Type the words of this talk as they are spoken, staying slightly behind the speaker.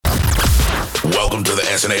Welcome to the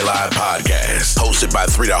SNA Live podcast, hosted by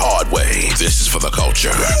Three the Hard Way. This is for the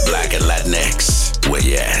culture. Black and Latinx. Where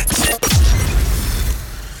you at?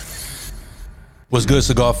 What's good,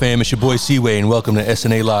 Cigar fam? It's your boy C-Way, and welcome to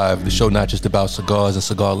SNA Live, the show not just about cigars and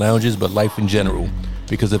cigar lounges, but life in general.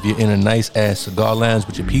 Because if you're in a nice-ass cigar lounge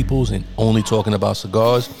with your peoples and only talking about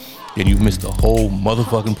cigars, then you've missed the whole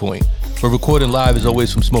motherfucking point. We're recording live, as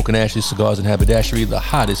always, from Smoking Ashes Cigars and Haberdashery, the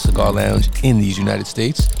hottest cigar lounge in these United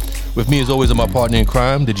States. With me, as always, are my partner in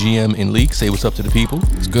crime, the GM in Leak. Say what's up to the people.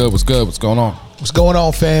 What's good? What's good? What's going on? What's going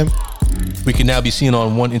on, fam? We can now be seen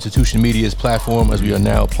on One Institution Media's platform, as we are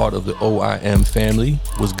now part of the OIM family.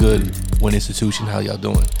 What's good, One Institution? How y'all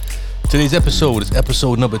doing? Today's episode is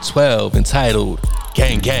episode number 12, entitled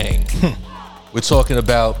Gang Gang. We're talking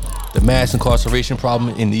about the mass incarceration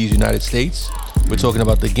problem in these United States. We're talking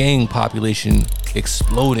about the gang population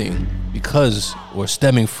exploding because or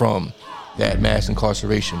stemming from that mass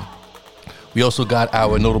incarceration. We also got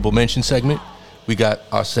our notable mention segment. We got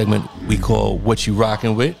our segment we call What You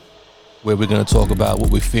Rockin' With, where we're going to talk about what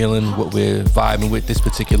we're feeling, what we're vibing with this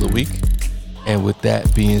particular week. And with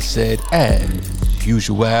that being said, as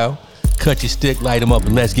usual, cut your stick, light them up,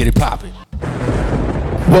 and let's get it popping.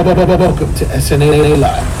 Welcome to SNA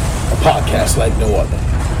Live, a podcast like no other.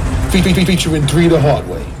 Featuring Three the Hard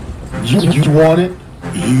Way. You want it,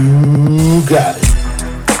 you got it.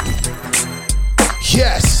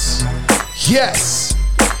 Yes.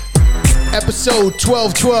 Episode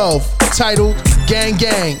 1212, titled Gang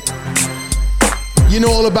Gang. You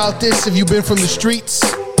know all about this if you've been from the streets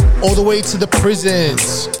all the way to the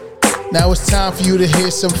prisons. Now it's time for you to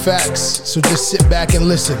hear some facts, so just sit back and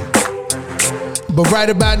listen. But right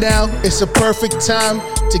about now, it's a perfect time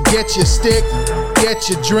to get your stick, get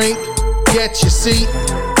your drink, get your seat,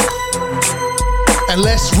 and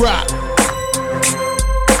let's rock.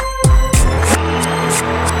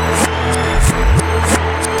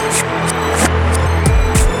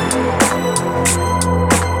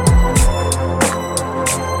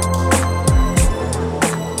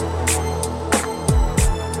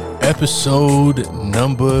 Episode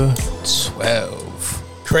number 12.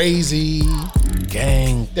 Crazy.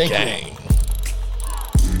 Gang.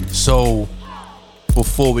 So,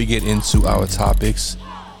 before we get into our topics,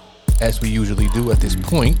 as we usually do at this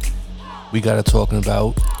point, we gotta talk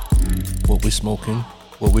about what we're smoking,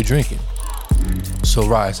 what we're drinking. So,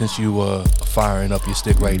 Ryan, since you are firing up your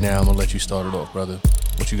stick right now, I'm gonna let you start it off, brother.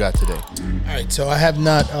 What you got today? All right, so I have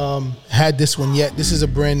not had this one yet. This is a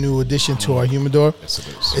brand new addition to our humidor. Yes, it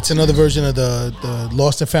is. It's another version of the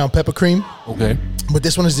Lost and Found Pepper Cream. Okay. But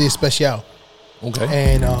this one is the Especial.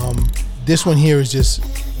 Okay. And this one here is just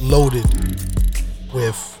loaded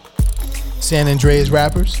with San Andreas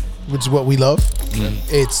wrappers, which is what we love. Mm-hmm.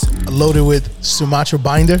 It's loaded with Sumatra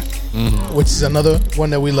Binder, which is another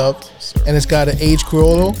one that we love. And it's got an aged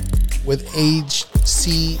Criollo with aged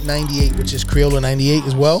C98, which is Criollo 98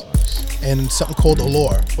 as well. And something called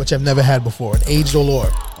Allure, which I've never had before, an aged Allure.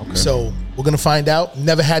 Okay. So we're going to find out.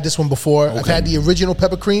 Never had this one before. Okay. I've had the original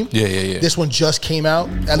pepper cream. Yeah. This one just came out,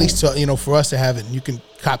 at least to, for us to have it. And you can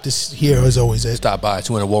cop this here as always. Stop by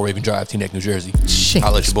 200 Wall Raven Drive, Teaneck, New Jersey.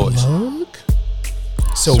 I'll let your boys.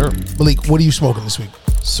 So, sure. Malik, what are you smoking this week?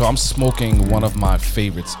 So I'm smoking one of my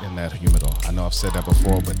favorites in that humidor. I know I've said that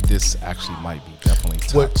before, but this actually might be definitely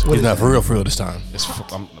top two. He's not for real this time.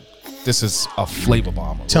 This is a flavor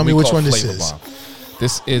bomb. Tell me which one this is.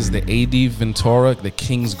 This is the AD Ventura, the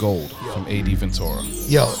King's Gold from AD Ventura.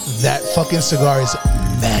 Yo, that fucking cigar is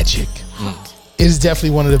magic. It is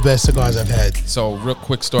definitely one of the best cigars I've had. So real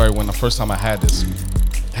quick story, when the first time I had this,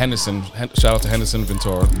 shout out to Henderson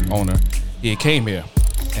Ventura, owner, he came here.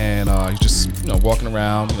 And he's just walking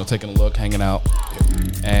around, taking a look, hanging out,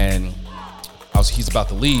 and he's about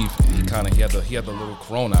to leave. And he had the little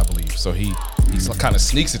Corona, I believe. So he kind of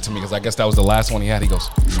sneaks it to me because I guess that was the last one he had. He goes,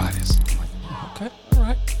 "Try this." I'm like, oh, "Okay, all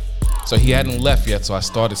right." So he hadn't left yet, so I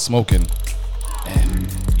started smoking, and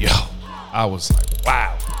I was like,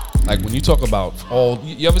 "Wow!" Like when you talk about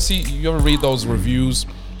you ever read those reviews?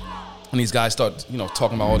 And these guys start,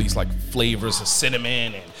 talking about all these like flavors of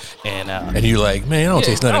cinnamon and you're like, man, I don't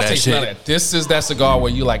taste none of that shit. This is that cigar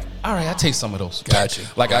where you like, all right, I taste some of those. Gotcha.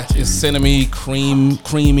 It's cinnamon,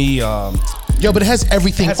 creamy. Yo, but it has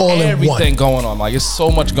everything in one. Everything going on. Like, it's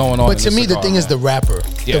so much going on. But to me, the thing is the wrapper.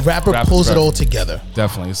 Yeah, the wrapper pulls it all together.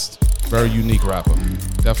 Definitely. It's very unique wrapper.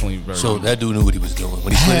 Definitely very unique. That dude knew what he was doing.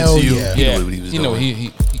 When he slid it to you, he knew what he was doing.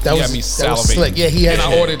 He had me salivating. Yeah, he had. And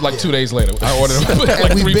I ordered like 2 days later. I ordered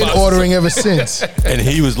him. And we've been ordering ever since. And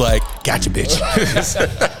he was like, gotcha, bitch.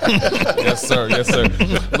 Yes, sir.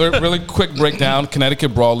 Really quick breakdown.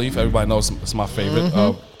 Connecticut broadleaf. Everybody knows it's my favorite.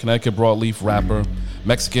 Connecticut broadleaf wrapper.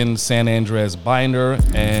 Mexican San Andres binder,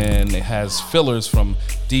 and it has fillers from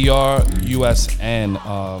DR, US, and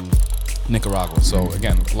Nicaragua. So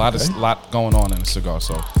again, a lot going on in the cigar.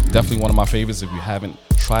 So definitely one of my favorites. If you haven't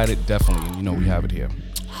tried it, definitely, and you know we have it here.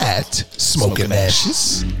 At Smoking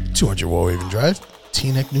Ashes, 200 Warhaven Drive,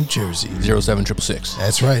 Teaneck, New Jersey. 07666.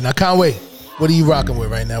 That's right. Now, Conway, what are you rocking with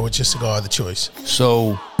right now with your cigar of the choice?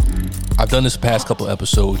 So, I've done this past couple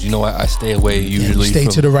episodes. You know, I stay away usually. Stay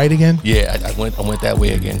to the right again? Yeah, I went that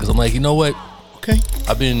way again because I'm like, you know what? Okay.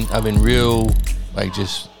 I've been real, like,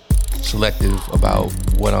 just selective about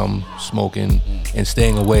what I'm smoking and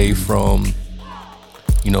staying away from,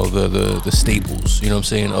 you know, the staples. You know what I'm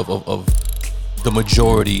saying? Of the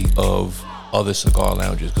majority of other cigar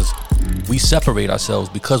lounges, because we separate ourselves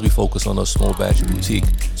because we focus on those small batch and boutique.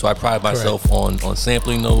 So I pride myself on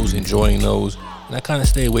sampling those, enjoying those, and I kind of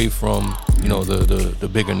stay away from, you know, the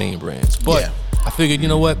bigger name brands. But I figured, you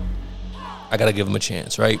know what, I gotta give them a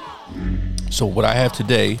chance, right? So what I have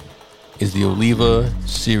today is the Oliva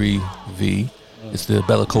Serie V. It's the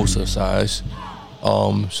Bellicosa size.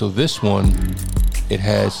 So this one, it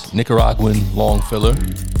has Nicaraguan long filler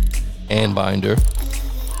and binder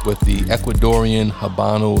with the Ecuadorian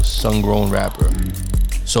Habano sun-grown wrapper.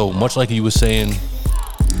 So much like you were saying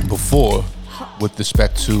before with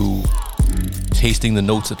respect to tasting the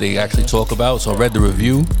notes that they actually talk about. So I read the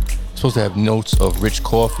review. It's supposed to have notes of rich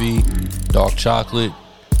coffee, dark chocolate,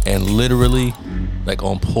 and literally like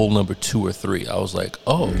on pull number 2 or 3, I was like,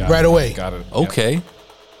 oh, right away. Got it. Okay.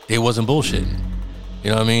 It wasn't bullshitting. You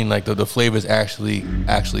know what I mean? Like the flavor's actually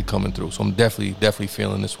coming through. So I'm definitely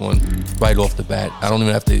feeling this one right off the bat. I don't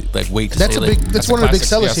even have to like wait to That's say a big. like, That's one of the big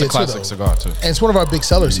sellers here It's a too, classic though. cigar too. And it's one of our big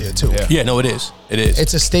sellers here too. yeah, no, it is. It is.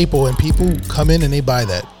 It's a staple, and people come in and they buy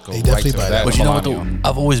that. Go They right definitely to buy that. that. But you know what though? Milano.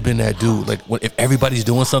 I've always been that dude. Like if everybody's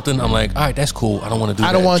doing something, I'm like, all right, that's cool. I don't want to do that.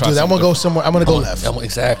 I don't want to Try do that. I'm gonna go something somewhere. I'm gonna go left.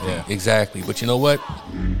 Exactly. But you know what?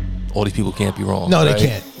 All these people can't be wrong. No, they right?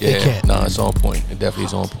 can't. Yeah, They can't. Nah, it's on point. It definitely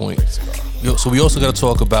is on point. So we also got to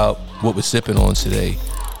talk about what we're sipping on today.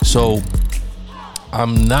 So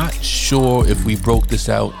I'm not sure if we broke this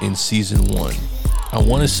out in season 1. I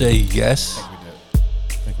want to say yes. I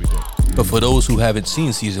think we did. But for those who haven't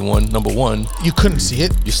seen season 1, number 1, You couldn't see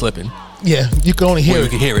it. you're slipping. Yeah, you can only hear Well, it. you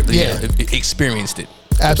can hear it, but Yeah. experienced it.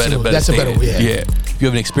 Absolutely. That's a better statement. way. Yeah. If you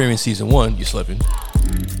haven't experienced season 1, you're slipping.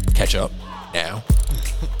 Catch up now.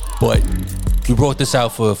 But we brought this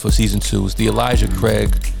out for season 2. It's the Elijah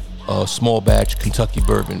Craig small batch Kentucky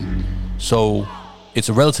bourbon. So it's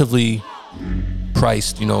a relatively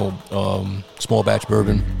priced, you know, small batch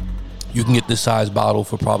bourbon. You can get this size bottle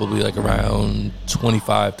for probably like around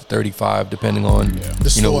 25 to 35, depending on The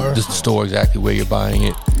store. just the store exactly where you're buying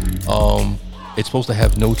it. It's supposed to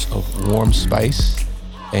have notes of warm spice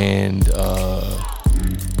and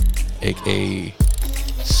a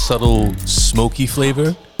subtle smoky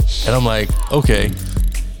flavor. And I'm like, okay,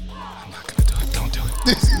 I'm not gonna do it. Don't do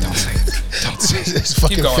it. Don't say it. Don't say it. His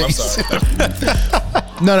fucking Keep going. I'm face.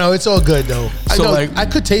 sorry. No, it's all good though. So, I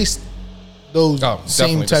could taste those Oh,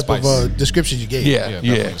 same definitely the type of descriptions you gave. Yeah, Yeah,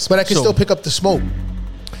 yeah. definitely. But I can So- still pick up the smoke.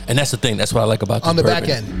 And that's the thing. That's what I like about this On the back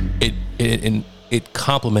bourbon. It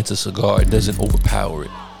complements a cigar. It doesn't overpower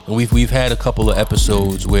it. And we've had a couple of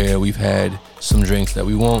episodes where we've had some drinks that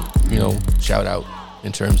we won't, you know, shout out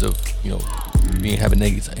in terms of, you know, having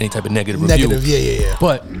any type of negative review. Negative, yeah.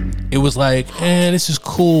 But it was like, this is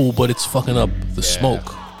cool, but it's fucking up the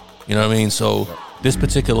smoke. You know what I mean? So this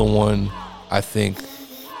particular one, I think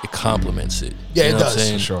it complements it. Yeah, You it know what I'm does.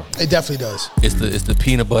 saying? Sure. It definitely does. It's the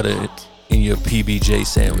peanut butter in your PBJ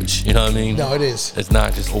sandwich. You know what I mean? No, it is. It's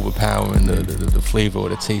not just overpowering the flavor or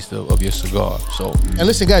the taste of your cigar. So And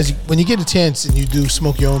listen, guys, when you get a chance and you do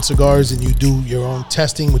smoke your own cigars and you do your own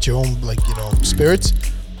testing with your own, like, you know, spirits,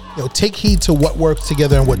 you know, take heed to what works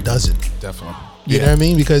together and what doesn't. Definitely. You know what I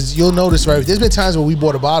mean? Because you'll notice, right? There's been times where we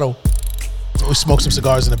bought a bottle, we smoked some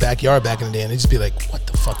cigars in the backyard back in the day, and they just be like, "What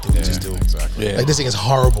the fuck did we just do?" Exactly. Yeah. Like, this thing is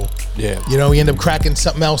horrible. Yeah. You know, we end up cracking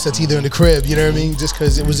something else that's either in the crib. You know what I mean? Just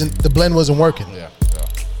because the blend wasn't working. Yeah.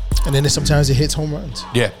 And then sometimes it hits home runs.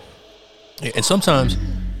 yeah. And sometimes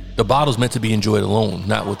the bottle's meant to be enjoyed alone,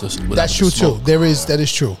 not with the. That's true too. That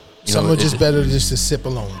is true. You Some know, are just it- better just to sip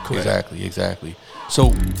alone. Correct. Exactly.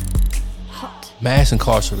 So mass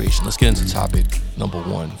incarceration. Let's get into topic number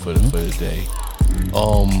 1 for the day.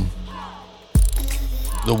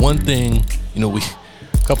 The one thing, you know, a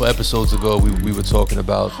couple episodes ago we were talking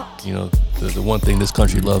about, you know, the one thing this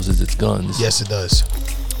country loves is its guns. Yes, it does.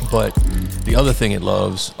 But the other thing it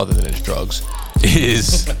loves, other than its drugs,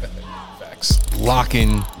 is Facts.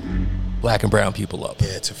 locking black and brown people up. Yeah,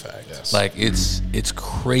 it's a fact. Yes. Like it's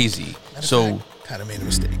crazy. So Kind of made a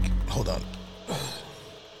mistake. Hold on.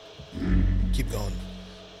 keep going.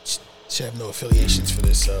 Should have no affiliations for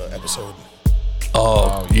this episode.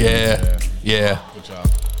 Oh, yeah. Good job.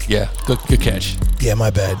 Yeah, good catch. Yeah, my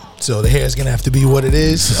bad. So the hair is gonna have to be what it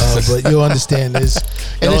is, but you'll understand this.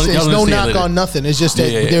 And Y'all it's no understand knock later. on nothing. It's just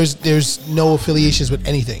that there's no affiliations with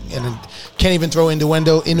anything, and can't even throw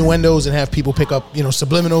innuendos and have people pick up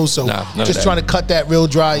subliminals. So Nah, none of just that. trying to cut that real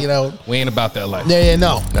dry. We ain't about that life.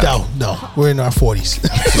 No. We're in our 40s.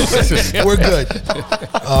 We're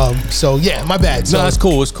good. So yeah, my bad. So, No,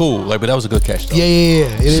 it's cool. Like, but that was a good catch, though. Yeah.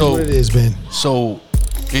 It is what it is, man. So,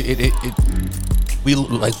 we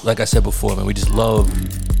like I said before, man. We just love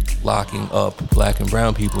locking up black and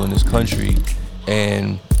brown people in this country,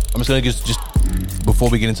 and I'm just gonna just before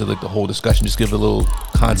we get into like the whole discussion, just give a little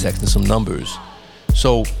context and some numbers.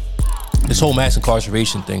 So, this whole mass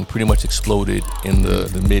incarceration thing pretty much exploded in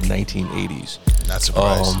the mid 1980s. Not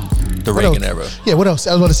surprised. The Reagan era. Yeah. What else?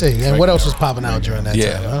 I was about to say. And what else was popping out during that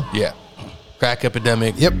time? Huh? Yeah. Crack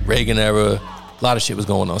epidemic. Yep. Reagan era. A lot of shit was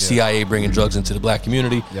going on. CIA bringing drugs into the black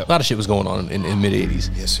community. Yep. A lot of shit was going on in mid 80s.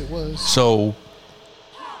 Yes, it was. So,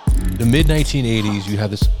 the mid 1980s, you have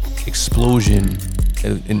this explosion,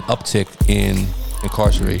 an uptick in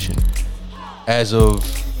incarceration. As of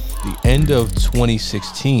the end of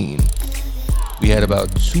 2016, we had about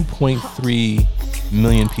 2.3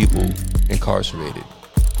 million people incarcerated.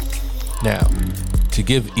 Now, to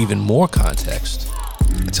give even more context,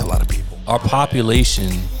 It's a lot of people. our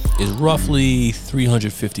population is roughly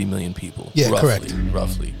 350 million people. Yeah, correct.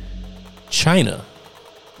 Roughly. China,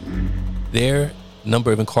 their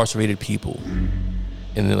number of incarcerated people,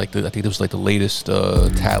 and then I think it was like the latest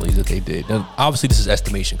tallies that they did. Now, obviously, this is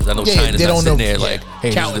estimation because I know China's they not don't sitting know- there yeah, like,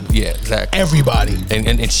 hey, counting. exactly. Everybody.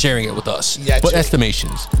 And sharing it with us. Yeah, but true.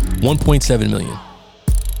 estimations, 1.7 million.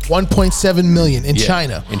 1.7 million in Yeah,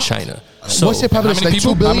 China. In China. So, What's their population? many Like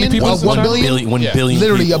people? 2 How many billion? people Well, is in 1 China? billion? 1 Yeah. billion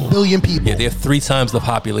Literally people. a billion people. Yeah, they have 3 times the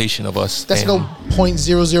population of us. That's and- no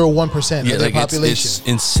 0.001% Yeah, of their like population. it's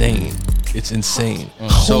insane. It's insane.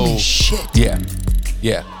 Holy shit.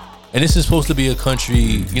 Yeah. And this is supposed to be a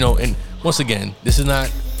country, and once again, this is not,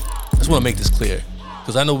 I just want to make this clear.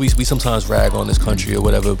 Because I know we sometimes rag on this country or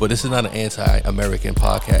whatever, but this is not an anti-American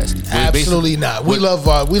podcast. We're Absolutely basically- not. We love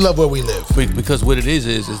where we live. because what it is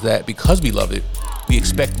that because we love it, we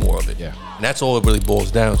expect more of it. Yeah. And that's all it really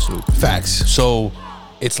boils down to. Facts. So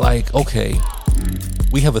it's like, okay,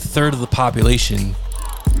 we have a third of the population,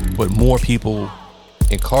 but more people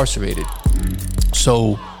incarcerated.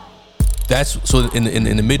 So in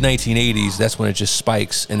the mid 1980s, that's when it just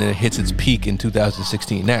spikes and then it hits its peak in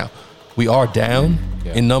 2016. Now, we are down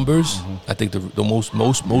in numbers. I think the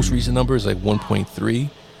most recent number is like 1.3,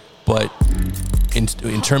 but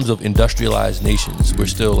in terms of industrialized nations, we're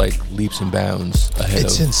still like leaps and bounds ahead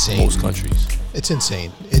It's of insane. most countries. It's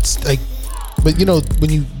insane. It's like, but when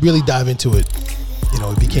you really dive into it,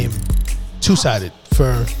 it became two-sided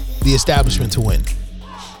for the establishment to win.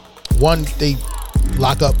 One, they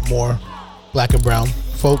lock up more black and brown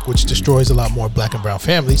folk, which destroys a lot more black and brown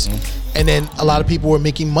families. And then a lot of people were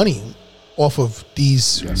making money off of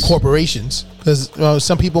these corporations. Because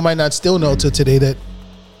some people might not still know till today that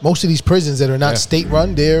most of these prisons that are not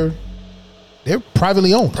state-run, they're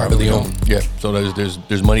privately owned. Privately owned. Yeah. So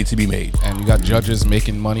there's money to be made. And you got judges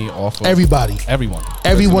making money off of Everybody. Everyone.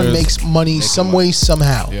 Everyone Prisoners makes money making some money. way,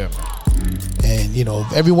 somehow. Yeah, man. And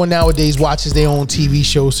everyone nowadays watches their own TV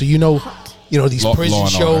shows, so these Law prison and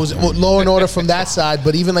shows, Order. Law and Order from that side.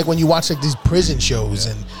 But even like when you watch like these prison shows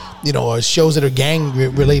and or shows that are gang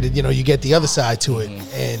related, you get the other side to it,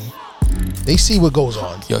 and they see what goes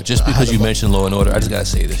on. Yo, just because you mentioned Law and Order, I just gotta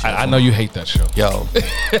say this. I know you hate that show. Yo,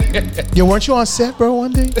 Weren't you on set, bro,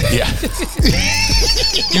 one day? yeah.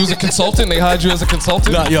 You was a consultant. They hired you as a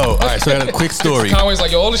consultant. No, yo, all right. So I got a quick story. Conway's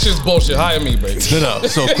like, yo, all this shit's bullshit. Hire me, baby. No.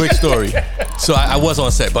 So quick story. So I was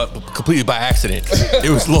on set, but completely by accident. It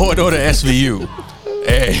was Law and Order SVU.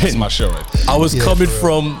 It's And my show, right? I was Yeah, coming for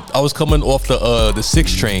real. I was coming off the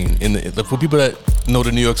 6 train for people that know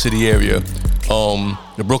the New York City area,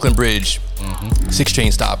 the Brooklyn Bridge, 6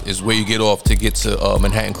 train stop is where you get off to get to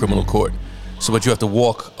Manhattan Criminal Court. So, but you have to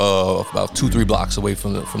walk about 2-3 blocks away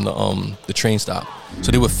from the train stop.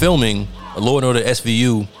 So they were filming a Law and Order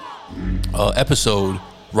SVU episode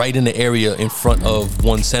right in the area in front of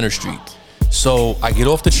 1 Center Street. So I get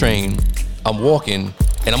off the train, I'm walking,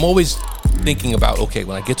 and I'm always thinking about, okay,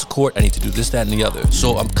 when I get to court, I need to do this, that, and the other.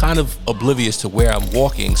 So I'm kind of oblivious to where I'm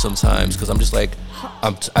walking sometimes because I'm just like,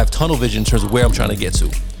 I have tunnel vision in terms of where I'm trying to get to.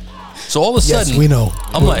 So all of a Yes, sudden, we know.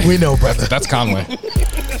 I'm like, we know, brother. That's Conway.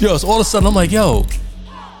 yo, so all of a sudden I'm like, yo,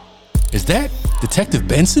 is that Detective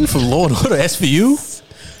Benson from Law and Order SVU?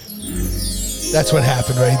 That's what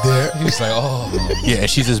happened right there. He's like, oh. Yeah,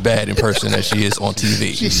 she's as bad in person as she is on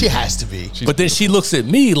TV. She has to be. But then she looks at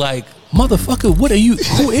me like, motherfucker, what are you?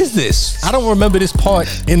 Who is this? I don't remember this part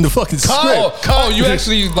in the fucking script. You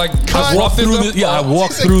actually like I walked through the, I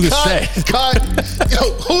walked through the set.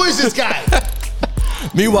 Yo, who is this guy?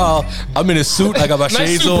 Meanwhile, I'm in a suit. I got my Nice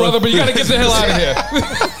shades suit, on. brother, but you gotta get the hell out of here.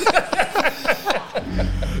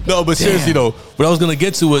 No, but seriously though, what I was gonna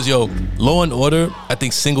get to was, Law and Order, I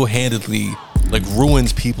think single-handedly like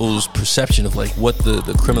ruins people's perception of like what the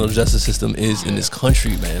criminal justice system is in this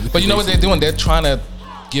country, man. But you know what they're doing? They're trying to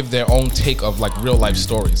give their own take of like real life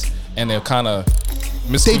stories, and they're kind of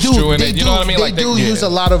misconstruing it. You know what I mean? They do use a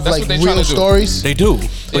lot of That's like what they're trying real to do. stories. They do,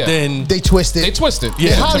 but Yeah. then They twist it. They twist it. They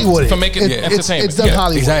Hollywood to make it entertainment. It's done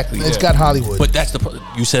Hollywood. exactly. It's Yeah. got Hollywood. But that's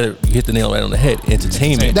you said it, you hit the nail right on the head.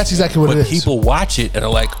 Entertainment. That's exactly what but it is. people watch it and are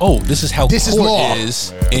like, oh, this is how This is court law.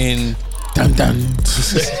 is in. Dun, dun.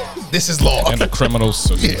 This is law. And the criminals.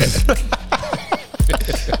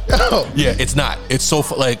 Yeah, it's not. It's so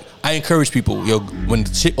like I encourage people, when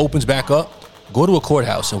shit opens back up, go to a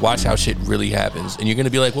courthouse and watch how shit really happens, and you're gonna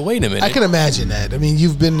be like, well, wait a minute. I can imagine that. I mean,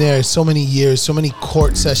 you've been there so many years, so many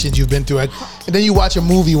court sessions you've been through, and then you watch a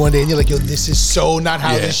movie one day and you're like, yo, this is so not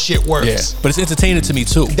how this shit works. Yeah, but it's entertaining to me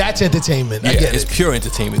too. That's entertainment. I Yeah, get it's it. pure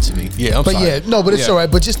entertainment to me. Yeah, I'm But sorry. yeah, no, but it's all right.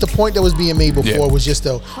 But just the point that was being made before was just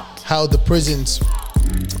how the prisons,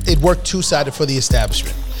 it worked two-sided for the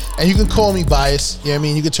establishment. And you can call me biased. You know what I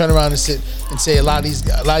mean? You can turn around and say a lot of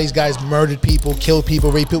these guys murdered people, killed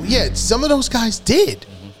people, raped people. Yeah, some of those guys did.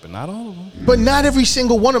 But not all of them. But not every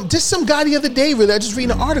single one of them. Just some guy the other day, really, I just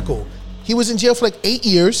read an article. He was in jail for like 8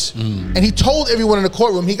 years, and he told everyone in the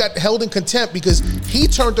courtroom he got held in contempt because he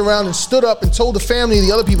turned around and stood up and told the family and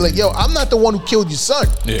the other people, like, yo, I'm not the one who killed your son.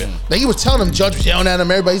 Yeah. Like, he was telling them, judge was yelling at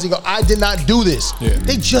him, everybody's like, I did not do this. Yeah.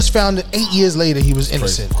 They just found that 8 years later he was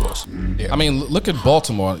innocent. Of course. Yeah. I mean, look at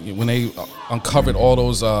Baltimore when they uncovered all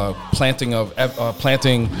those planting,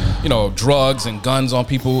 drugs and guns on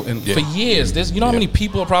people, and for years, there's how many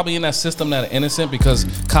people are probably in that system that are innocent because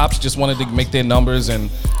cops just wanted to make their numbers and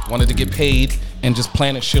wanted to get paid and just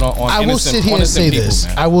planted shit on I will innocent, sit here and say people, this.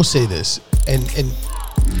 man. I will say this, and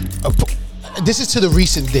this is to the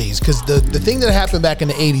recent days because the thing that happened back in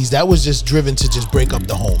the 80s, that was just driven to just break up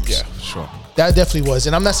the homes. Yeah, sure. That definitely was.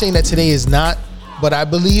 And I'm not saying that today is not, but I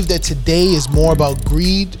believe that today is more about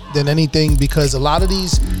greed than anything because a lot of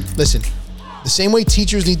these, listen, the same way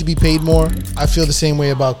teachers need to be paid more, I feel the same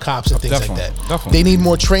way about cops and things like that. Definitely. They need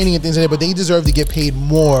more training and things like that, but they deserve to get paid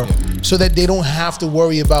more so that they don't have to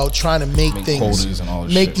worry about trying to make things, quotas and all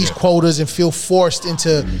this make shit, these quotas and feel forced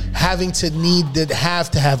into having to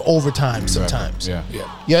have overtime sometimes. Yeah.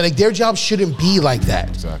 Yeah, like their job shouldn't be like that.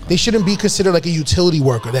 Exactly. They shouldn't be considered like a utility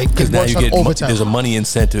worker that Because now works you on get overtime. there's a money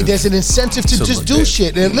incentive. There's an incentive to just do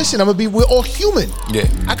shit. And listen, we're all human. Yeah.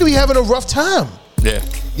 I could be having a rough time. Yeah.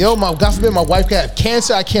 God forbid my wife could have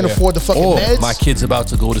cancer. I can't afford the fucking Or meds. my kid's about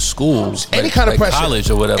to go to school, Any kind of pressure. college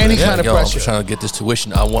or whatever. Any It's kind of I'm pressure. trying to get this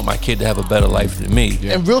tuition. I want my kid to have a better life than me.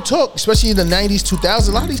 And real talk, especially in the 90s, 2000s,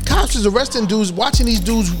 a lot of these cops is arresting dudes, watching these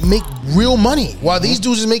dudes make real money while these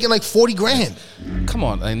dudes is making like 40 grand. Come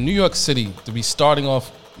on, in New York City to be starting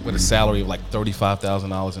off with a salary of like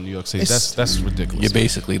 $35,000 in New York City, that's ridiculous. You're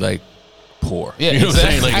basically like poor. Yeah, You know what I'm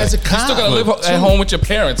exactly. saying? Like, As a You cop. still gotta live at home with your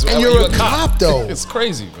parents, And you're a cop, though. It's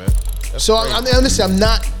crazy, man. That's So crazy. I'm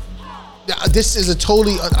not. This is a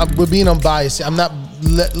totally. We're being unbiased. I'm not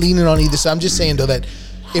leaning on either side. I'm just saying though that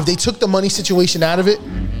if they took the money situation out of it,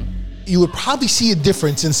 you would probably see a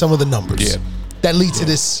difference in some of the numbers. Yeah. That lead to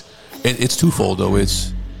this. It's twofold though.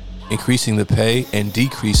 It's increasing the pay and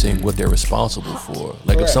decreasing what they're responsible for.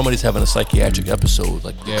 Like Correct. if somebody's having a psychiatric episode,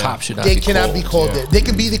 like the cop should not They be cannot called. be called there. They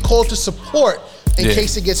can be called to support in Yeah.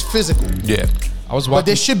 case it gets physical. Yeah. I was But watching.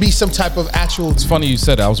 there should be some type of actual. It's funny you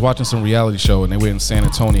said that. I was watching some reality show and they were in San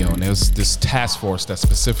Antonio and there's this task force that's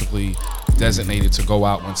specifically designated to go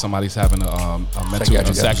out when somebody's having a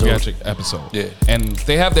mental psychiatric episode. Yeah. And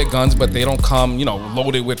they have their guns, but they don't come,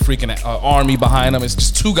 loaded with freaking army behind them. It's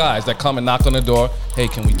just two guys that come and knock on the door. Hey,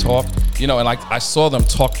 can we talk? And like I saw them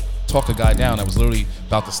talk a guy down that was literally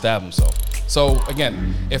about to stab himself. So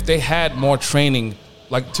again, if they had more training,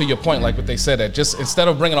 like to your point, like what they said, that just instead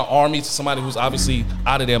of bringing an army to somebody who's obviously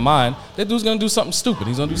out of their mind, that dude's gonna do something stupid.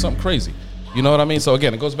 He's gonna do something crazy. You know what I mean? So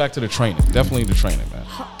again, it goes back to the training. Definitely the training, man.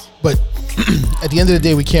 But at the end of the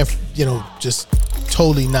day, we can't, just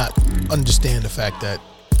totally not understand the fact that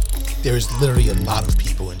there's literally a lot of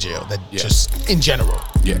people in jail that just in general.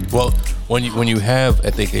 Yeah. Well, when you have,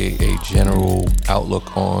 I think, a general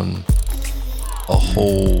outlook on a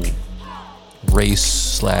whole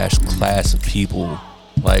race / class of people,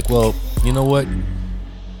 like, well, you know what?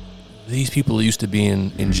 these people are used to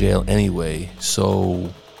being in jail anyway.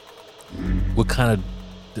 So what kind of,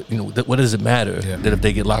 what does it matter that if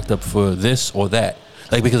they get locked up for this or that?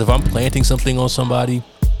 Like, because if I'm planting something on somebody,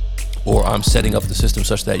 or I'm setting up the system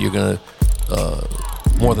such that you're gonna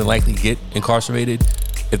more than likely get incarcerated,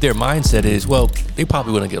 if their mindset is, well, they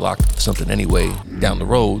probably wouldn't get locked up for something anyway down the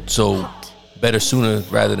road, so better sooner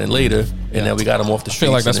rather than later, and then we got them off the streets. I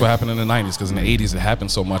feel like that's what happened in the 90s, because in the 80s it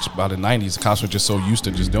happened so much. By the 90s, the cops were just so used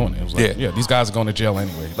to just doing it. It was like, these guys are going to jail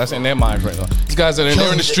anyway. That's in their mind right now. These guys are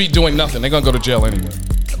they're in the street doing nothing. They're going to go to jail anyway.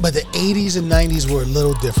 But the 80s and 90s were a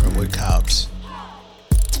little different with cops.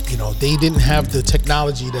 You know, they didn't have the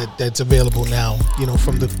technology that's available now, you know,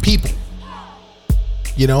 from the people.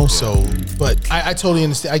 You know, so, but I totally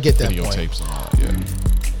understand. I get that Video point. tapes and all that,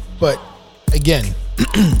 But again,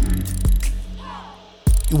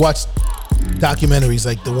 you watch documentaries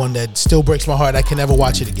like the one that still breaks my heart. I can never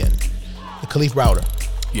watch it again. The Khalif Browder.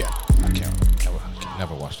 Yeah, I can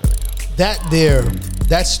never watch that again.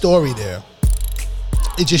 That story there,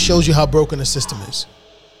 it just shows you how broken the system is.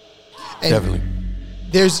 And Definitely.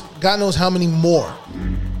 There's God knows how many more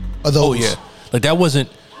of those. Oh yeah, like that wasn't.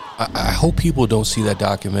 I hope people don't see that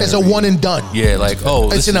documentary. It's a one and done. Yeah, like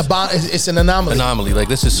it's an anomaly. Anomaly. Like,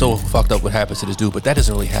 this is so fucked up what happens to this dude, but that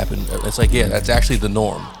doesn't really happen. It's like, yeah, that's actually the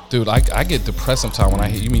norm. Dude, I get depressed sometimes when I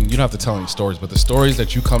hear, you mean, you don't have to tell any stories, but the stories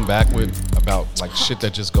that you come back with about like shit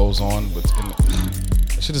that just goes on,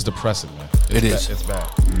 that shit is depressing, man. It's bad.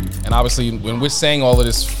 And obviously, when we're saying all of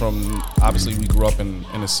this from, obviously we grew up in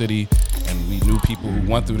a city and we knew people who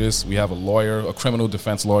went through this. We have a lawyer, a criminal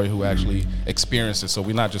defense lawyer who actually experienced it. So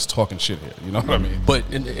we're not just talking shit here. You know what I mean? But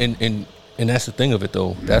and that's the thing of it,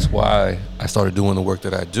 though. That's why I started doing the work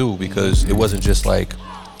that I do, because it wasn't just like,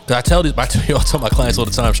 I tell my clients all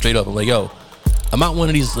the time straight up. I'm like, yo, I'm not one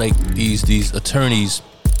of these like these attorneys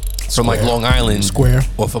from like Long Island Square,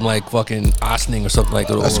 or from like fucking Ossining or something like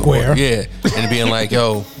that. A Square, yeah, and being like,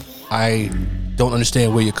 yo, I don't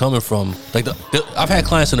understand where you're coming from. Like, I've had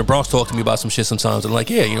clients in the Bronx talk to me about some shit sometimes, and I'm like,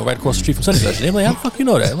 yeah, you know, right across the street from such and such. And they're like, how the fuck you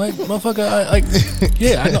know that? I'm like, motherfucker,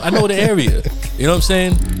 yeah, I know the area. You know what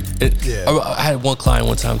I'm saying? I had one client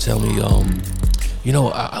one time tell me, you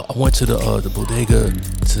know, I went to the bodega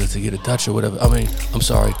to get a Dutch or whatever. I mean, I'm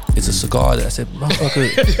sorry, it's a cigar. That I said, motherfucker,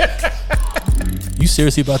 you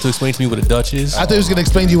seriously about to explain to me what a Dutch is? I thought he was gonna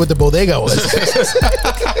explain to you what the bodega was.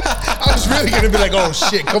 I was really gonna be like, oh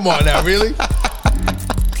shit, come on now, really?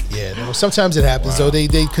 Yeah, no, sometimes it happens though. They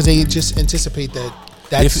because they just anticipate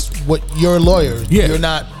that's what you're a lawyer. Yeah.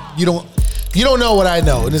 You don't know what I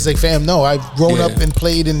know. And it's like, fam, no, I've grown up and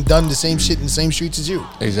played and done the same shit in the same streets as you.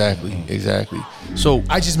 Exactly. So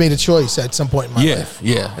I just made a choice at some point in my life.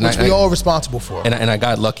 Yeah. And which we all responsible for. And I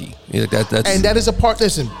got lucky. Yeah, that's and that is a part,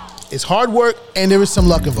 listen, it's hard work and there is some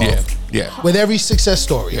luck involved. Yeah. With every success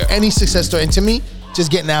story. Yeah. Any success story. And to me,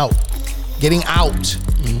 just getting out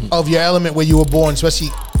of your element where you were born, especially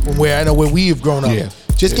where we have grown up. Yeah.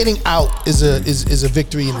 Just getting out is a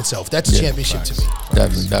victory in itself. That's a championship to me.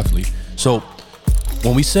 Definitely. So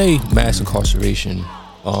when we say mass incarceration,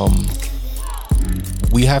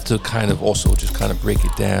 we have to kind of also just kind of break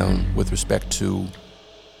it down with respect to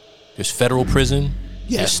there's federal prison,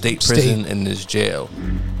 there's state prison, and there's jail.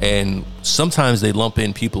 And sometimes they lump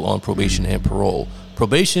in people on probation and parole.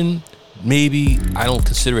 Probation, maybe I don't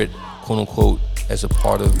consider it, quote unquote, as a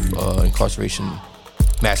part of incarceration,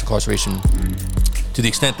 mass incarceration, to the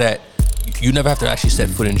extent that you never have to actually set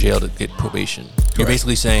foot in jail to get probation. Correct. You're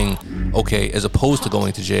basically saying, okay, as opposed to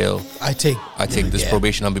going to jail, I take this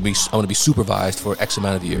probation. I'm gonna be supervised for X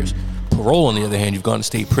amount of years. Parole, on the other hand, you've gone to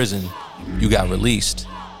state prison, you got released,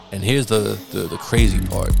 and here's the crazy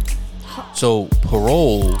part. So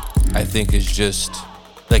parole, I think, is just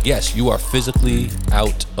like, yes, you are physically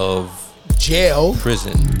out of jail,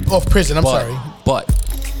 prison, but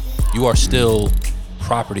you are still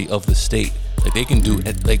property of the state. Like, they can do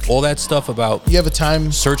like all that stuff about you have a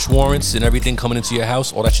time search warrants and everything coming into your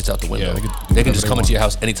house. All that shit's out the window. They can just come into your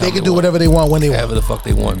house anytime. They can do whatever they want when they want. Whatever the fuck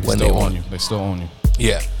they want when they want. They still own you.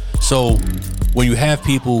 Yeah. So when you have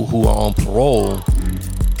people who are on parole,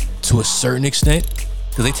 to a certain extent,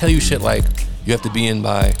 because they tell you shit like you have to be in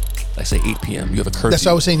by, like, say 8 p.m. You have a curfew. That's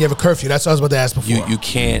what I was saying. You have a curfew. That's what I was about to ask before. You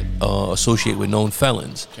can't associate with known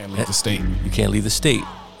felons. Can't leave the state. You can't leave the state.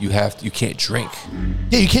 You can't drink.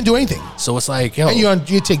 Yeah, you can't do anything. So it's like, yo. And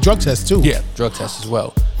you take drug tests too. Yeah, drug tests as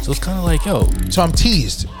well. So it's kind of like, yo. So I'm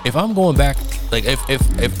teased. If I'm going back, like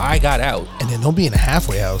if I got out, and then don't be in a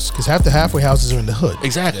halfway house because half the halfway houses are in the hood.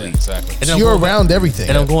 Exactly. Yeah, exactly. And So you're around everything.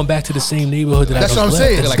 And I'm going back to the same neighborhood that That's I what just I'm left.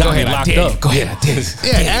 saying. It's Like, got go me ahead, I locked dare up. you. Go ahead, I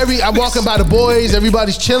dare you. Yeah, I'm walking by the boys.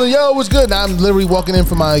 Everybody's chilling. Yo, what's good? Now I'm literally walking in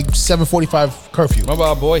for my 7:45 curfew. Remember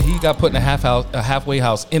our boy? He got put in a halfway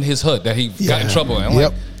house in his hood that he got in trouble in. I'm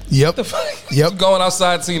Yep. like, Yep. the fuck? Yep. You going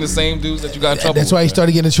outside seeing the same dudes that you got in trouble That's why he with,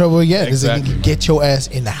 started getting in trouble again. It's like, Exactly, get your ass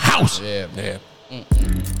in the house. man. Yeah.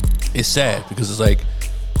 It's sad because it's like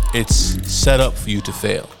it's set up for you to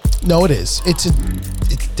fail. No, it is. It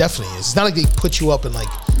definitely is. It's not like they put you up in like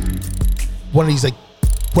one of these like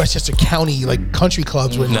Westchester County like country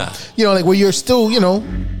clubs where Nah. you know, like where you're still, you know,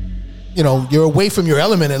 you're away from your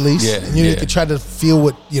element at least. Yeah, And you yeah. can try to feel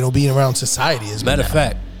what, being around society is. Matter of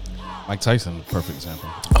fact, Mike Tyson, perfect example.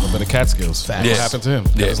 A little bit of Catskills. Facts. What Yes. happened to him?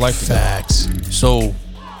 Yeah. Got his life together. Facts. so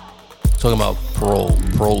talking about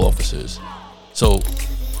parole officers. So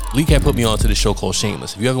Lee Cat put me on to this show called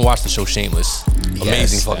Shameless. If you haven't watched the show Shameless,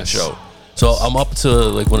 amazing fucking yes. show. So I'm up to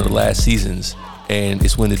like one of the last seasons, and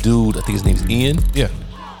it's when the dude, I think his name's Ian, Yeah.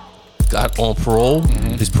 got on parole.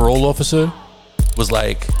 His parole officer was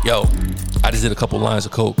like, yo, I just did a couple lines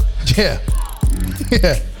of coke. Yeah.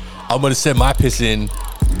 Yeah. I'm gonna send my piss in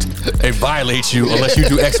and violate you unless you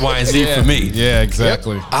do X, Y, and Z for me. Yeah,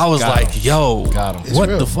 exactly. I was Got like, him. yo, Got him. It's what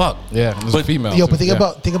real. the fuck? Yeah, and there's But- a female. Yo, too. but think Yeah.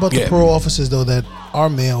 about the Yeah. parole officers though that are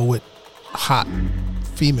male with hot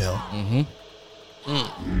female.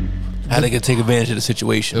 How they can take advantage of the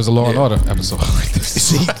situation. There's a Law and Yeah. Order episode like this.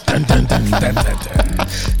 See, dun, dun, dun, dun, dun, dun.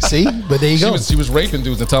 See, but there you go. She was raping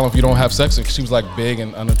dudes and telling them if you don't have sex, she was like big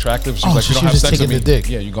and unattractive. She was like, so you don't she have was sex just with me. taking the dick.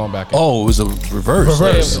 Yeah, you going back in. Oh, it was a reverse. Yeah, it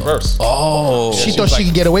Reverse. was reverse. Oh, She she thought was she like-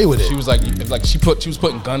 could get away with it. She was like she was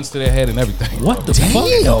putting guns to their head and everything. what the Damn.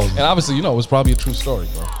 fuck? And obviously, it was probably a true story,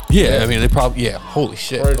 bro. Yeah, I mean, they probably, holy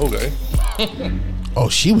shit. Right. Okay. Oh,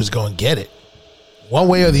 she was going to get it. One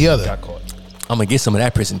way or the other. Got caught. I'm gonna get some of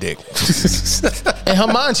that prison dick. In her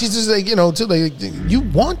mind, she's just like, too, like, you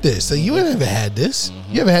want this. Like, you ain't ever had this.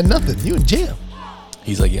 You ever had nothing. You in jail.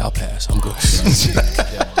 He's like, yeah, I'll pass. I'm good.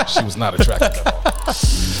 Yeah, she was not attractive at all.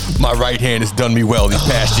 My right hand has done me well these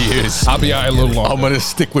past years. I'll be out a little longer. I'm gonna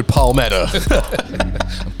stick with Palmetto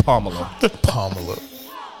Pamela. Pamela.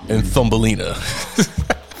 and Thumbelina.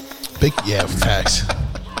 Big, yeah, facts.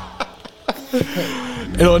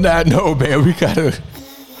 And on that note, man, we gotta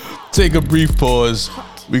take a brief pause.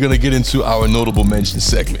 We're gonna get into our notable mention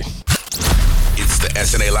segment. It's the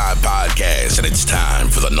SNA Live podcast, and it's time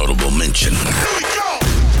for the notable mention.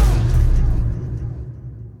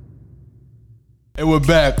 And we're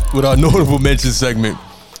back with our notable mention segment.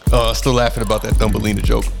 Still laughing about that Thumbelina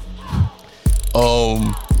joke.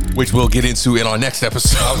 Which we'll get into in our next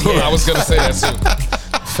episode. I was gonna say that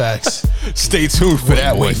too. Facts. Stay tuned for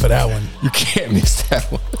that one. Wait for that one. You can't miss that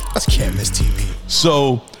one. Just can't miss TV.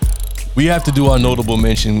 So we have to do our notable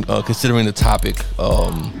mention, considering the topic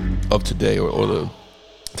of today, or the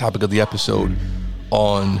topic of the episode,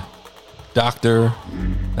 on Dr.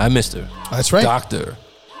 not Mr. That's right. Dr.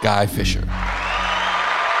 Guy Fisher.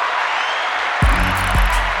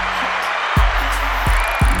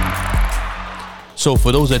 So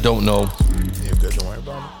for those that don't know, You're good. Don't worry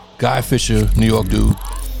about it. Guy Fisher, New York dude,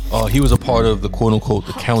 he was a part of the quote unquote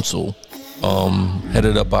the council,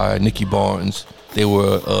 headed up by Nicky Barnes. They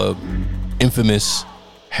were a infamous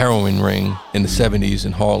heroin ring in the 70s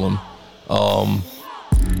in Harlem.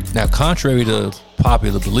 Now, contrary to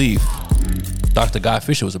popular belief, Dr. Guy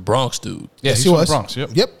Fisher was a Bronx dude. Yeah, Yes, he's he from was. the Bronx. Yep.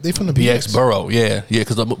 Yep, they from the BX BX. Borough, yeah,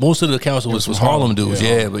 because most of the council was from Harlem Harlem, dudes,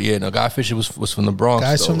 yeah. but no, Guy Fisher was from the Bronx.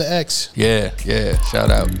 Guys though. from the X. Yeah, shout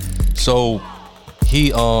out. So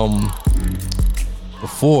he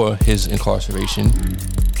before his incarceration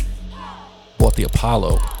bought the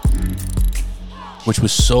Apollo, which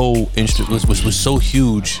was so was so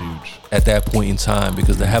huge at that point in time,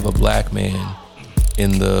 because to have a black man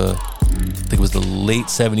in the, I think it was the late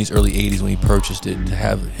 70s, early 80s when he purchased it, to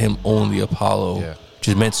have him own the Apollo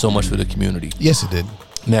just meant so much for the community. Yes, it did.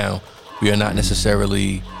 Now, we are not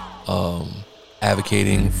necessarily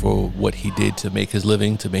advocating for what he did to make his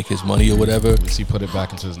living, to make his money or whatever. He put it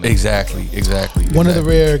back into his name. Exactly. One of the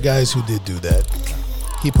rare guys who did do that.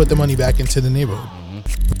 He put the money back into the neighborhood.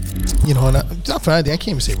 And not for anything, I can't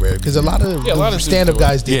even say rare, because a lot of a lot of stand-up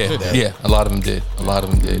dudes do it. guys did that. Yeah, a lot of them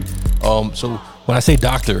did. So when I say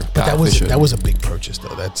Dr. But Guy that Fisher, was a big purchase,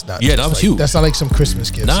 though. That's not. Yeah, just that was like- huge. That's not like some Christmas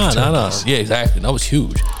gift. Nah. Yeah, exactly. That was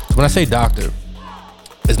huge. So when I say doctor,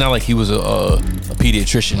 it's not like he was a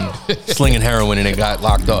pediatrician slinging heroin and then got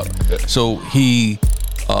locked up. So he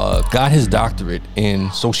got his doctorate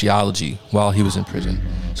in sociology while he was in prison.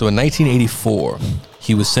 So in 1984,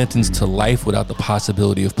 he was sentenced to life without the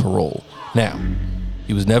possibility of parole. Now,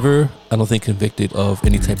 he was never, I don't think, convicted of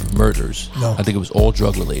any type of murders. No. I think it was all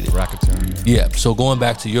drug related. Racketeering. Yeah. So going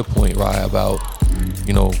back to your point, Rye, about,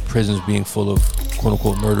 you know, prisons being full of quote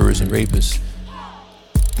unquote murderers and rapists,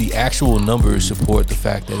 the actual numbers support the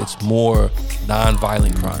fact that it's more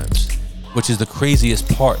non-violent crimes, which is the craziest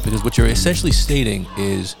part, because what you're essentially stating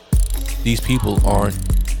is these people aren't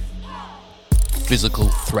physical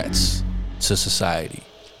threats to society.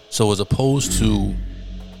 So as opposed to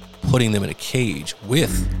putting them in a cage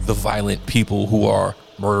with the violent people who are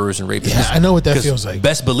murderers and rapists. Yeah, I know what that 'Cause feels like.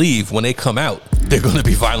 Best believe when they come out, they're going to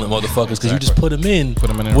be violent motherfuckers, because you just put them in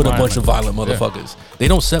an with a bunch of environment. violent motherfuckers. They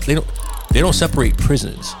don't separate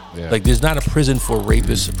prisons. Yeah. Like there's not a prison for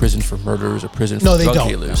rapists, a prison for murderers, a prison for they drug don't.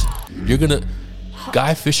 dealers. You're gonna.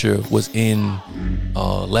 Guy Fisher was in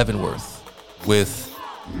Leavenworth with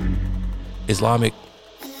Islamic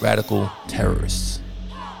radical terrorists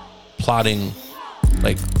plotting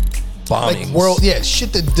like bombings. Like world, yeah,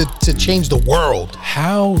 shit to change the world.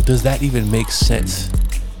 How does that even make sense?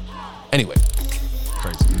 Anyway,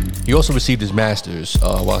 Crazy. he also received his master's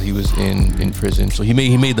while he was in prison, so he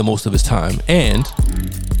made the most of his time, and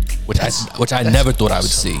which I never thought I would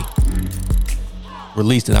see.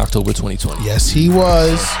 Released in October 2020. Yes, he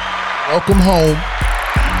was. Welcome home.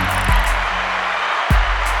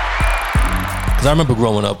 Because I remember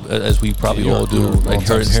growing up, as we probably all do, like all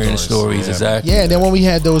types of hearing stories. stories. Yeah. Exactly. Yeah, and then when we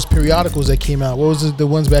had those periodicals that came out, what was it, the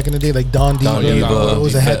ones back in the day, like Don Diva, what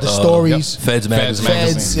was it, had the stories. Feds magazine.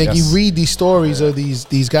 Feds, like you read these stories of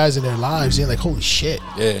these guys in their lives, and you're like, holy shit.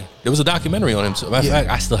 Yeah, there was a documentary on him. So matter of Yeah. fact,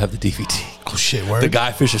 I still have the DVD. Oh shit, word. The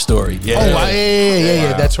Guy Fisher story. Yeah. Oh,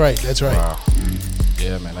 yeah. That's right. Wow.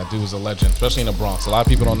 Yeah, man, that dude was a legend, especially in the Bronx. A lot of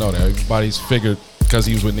people don't know that. Everybody's figured because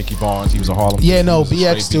he was with Nicky Barnes, he was a Harlem. Yeah, dude. no, He was a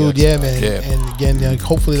BX straight dude, BX yeah, guy. man. Yeah. And again, like,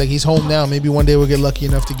 hopefully, like he's home now. Maybe one day we'll get lucky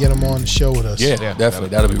enough to get him on the show with us. Yeah, Yeah, definitely.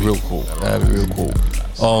 That'll be real cool. That'll be real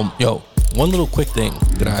cool. Yo, one little quick thing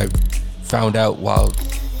that I found out while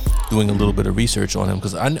doing a little bit of research on him,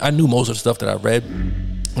 because I knew most of the stuff that I read.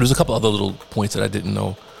 There's a couple other little points that I didn't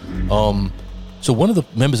know. So one of the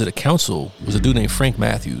members of the council was a dude named Frank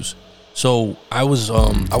Matthews. So I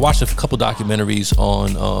watched a couple documentaries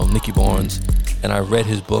on Nicky Barnes, and I read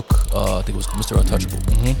his book. I think it was Mr. Untouchable.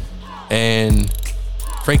 Mm-hmm. And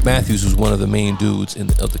Frank Matthews was one of the main dudes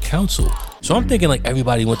of the council. So I'm thinking like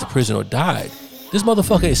everybody went to prison or died. This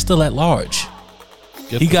motherfucker is still at large.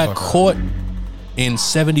 He got caught in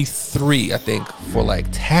 73, I think, for like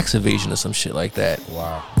tax evasion or some shit like that.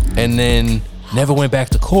 Wow. And then never went back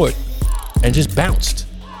to court and just bounced.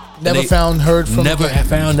 Never heard from never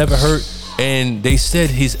again. never heard. And they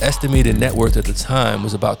said his estimated net worth at the time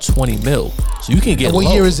was about 20 mil. So you can get And what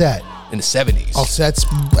low year is that? in the 70s. Oh, so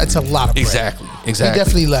that's a lot of bread. Exactly. He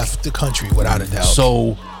definitely left the country without a doubt.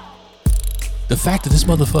 So the fact that this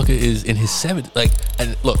motherfucker is in his 70s, like,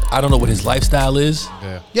 and look, I don't know what his lifestyle is.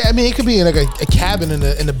 yeah, I mean, it could be in like a cabin in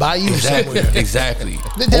the bayou somewhere. Exactly.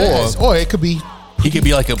 Or it could be. He could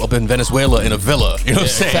be like up in Venezuela in a villa. You know what I'm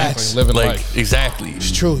saying? facts. Living Like, life. exactly.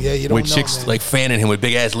 It's true. Yeah, you don't With know, chicks man. like fanning him with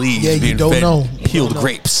big ass leaves. Yeah, you being don't fed know. You Peeled don't know.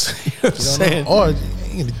 grapes. You know what I'm saying? Or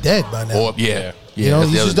he'd be dead by now. Or, yeah. you know,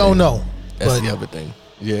 that's you the just other don't thing. know. That's But the other thing.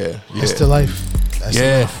 Yeah. that's the life. That's the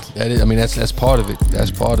Yeah, life. that is. I mean, that's part of it.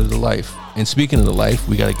 That's part of the life. And speaking of the life,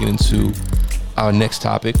 we got to get into our next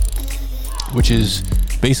topic, which is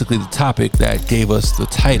basically the topic that gave us the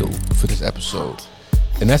title for this episode,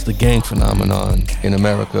 and that's the gang phenomenon in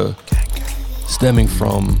America, stemming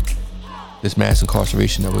from this mass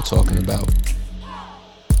incarceration that we're talking about.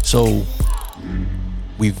 So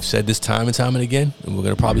we've said this time and time and again, and we're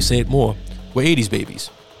gonna probably say it more. We're 80s babies.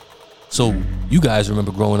 So you guys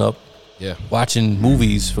remember growing up, Yeah. watching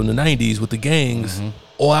movies from the 90s with the gangs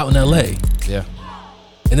all out in LA. Yeah.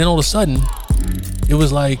 And then all of a sudden, it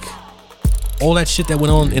was like all that shit that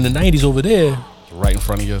went on in the 90s over there, Right in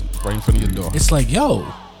front of your door. it's like, yo,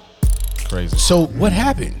 Crazy. So what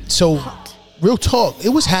happened? So, real talk, it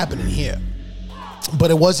was happening here,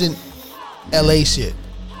 but it wasn't LA shit.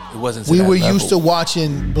 It wasn't to We that were level. used to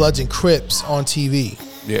watching Bloods and Crips on TV,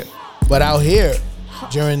 Yeah. but out here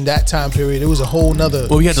during that time period, it was a whole nother.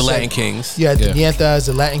 Well, we had the set. Latin Kings. You had the Yeah. Nientas,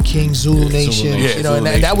 the Latin Kings, Zulu Nation. Nation. Yeah, you know, Zulu and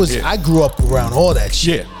that Nation, was yeah. I grew up around all that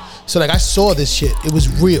shit. Yeah. So like I saw this shit. It was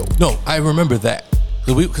real. No, I remember that.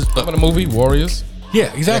 Remember the movie Warriors?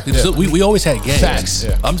 Yeah, exactly. Yeah. So we always had gangs. Facts.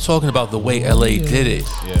 Yeah. I'm talking about the way LA did it.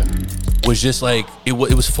 Yeah. Was just like it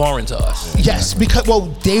was foreign to us. Yes, because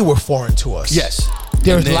they were foreign to us. Yes.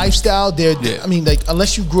 Their And then- lifestyle, Yeah. I mean, like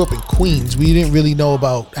unless you grew up in Queens, we didn't really know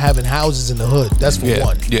about having houses in the hood. That's for Yeah.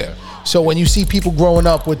 one. Yeah. So when you see people growing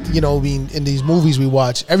up with, I mean, in these movies we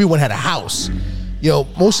watch, everyone had a house.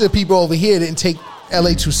 most of the people over here didn't take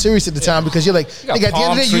LA too serious at the time because you're like, got nigga, at the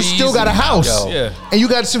end of the day, you still got a house. And you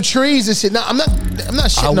got some trees and shit. Now, I'm not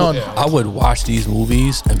shitting on. I would watch these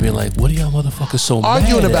movies and be like, what are y'all motherfuckers so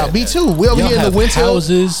arguing mad about? at? Me too. We over here in the winter.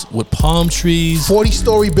 Houses with palm trees.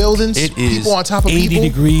 40-story buildings. It is people on top of 80 people.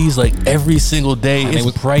 degrees like every single day. And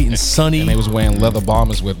it's bright and sunny. And they was wearing leather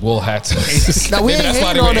bombers with wool hats. Now, we ain't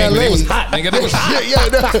hating on LA. They was hot, nigga. They was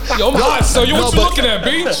hot. Yo, I'm hot, so what you looking at,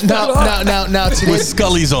 B? Now, to with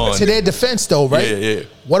Scully's on. To their defense, though, right? Yeah.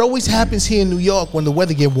 What always happens here in New York when the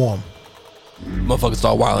weather get warm? Motherfuckers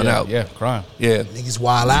start wilding out. Yeah, crime. Yeah. Niggas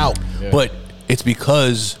wild out. Yeah. But it's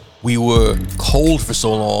because we were cold for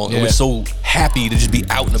so long and we're so happy to just be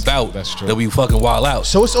out and about. That's true. That we fucking wild out.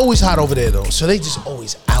 So it's always hot over there, though. So they just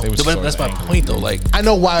always out. That's my point, though. Like, I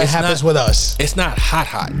know why it happens with us. It's not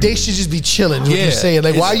hot. They should just be chilling. What you're saying?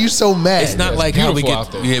 Like, why are you so mad? It's not like how we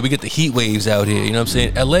get. We get the heat waves out here. You know what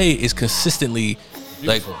I'm saying? LA is consistently.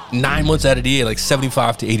 Beautiful. Like 9 months out of the year, like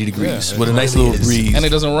 75 to 80 degrees with a nice little breeze. And it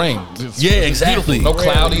doesn't rain. Exactly. No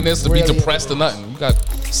cloudiness to be depressed or nothing. You got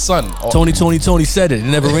sun. Tony said it. It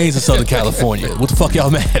never rains in Southern California. What the fuck y'all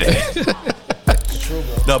mad at?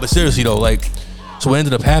 No, but seriously though, like, so what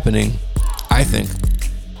ended up happening, I think,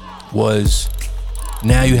 was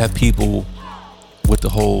now you have people with the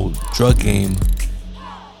whole drug game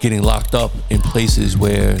getting locked up in places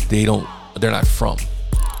where they're not from.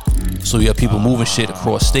 So you have people moving shit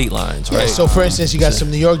across state lines, right? Yeah, so for instance, you got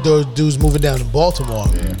some New York dudes moving down to Baltimore.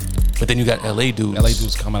 Yeah. But then you got LA dudes. LA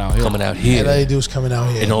dudes coming out here. LA dudes coming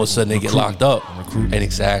out here. And all of a sudden they get locked up. Recruiting. And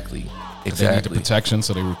exactly. They need the protection,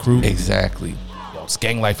 so they recruit. Exactly. Yo, this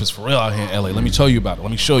gang life is for real out here in LA. Let me tell you about it.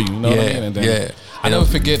 Let me show you. You know what I mean? And then I never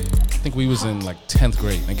forget, I think we was in like 10th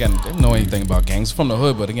grade. Again, didn't know anything about gangs. From the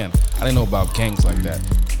hood, but again, I didn't know about gangs like that.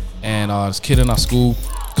 And this kid in our school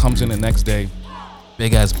comes in the next day,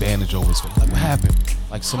 big ass bandage over his face. Like, what happened?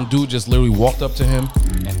 Like, some dude just literally walked up to him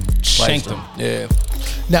and shanked him. Yeah.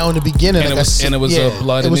 Now in the beginning, and it was a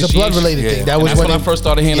blood. It was a blood related thing. That was when I first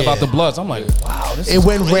started hearing about the bloods. I'm like, wow, this is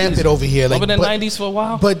went crazy. rampant over here. Like, over in the 90s for a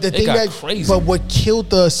while. But the thing got crazy. But what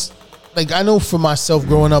killed us, like, I know for myself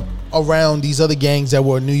growing up around these other gangs that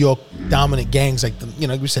were New York dominant gangs, like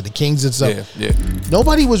like we said, the Kings and stuff. Yeah.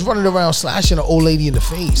 Nobody was running around slashing an old lady in the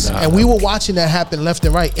face, and we were watching that happen left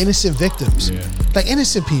and right. Innocent victims, like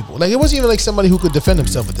innocent people. Like, it wasn't even like somebody who could defend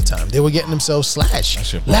themselves at the time. They were getting themselves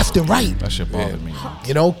slashed left and right. That shit bothered me.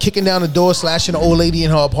 You know, kicking down the door, slashing an old lady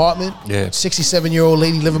in her apartment. 67-year-old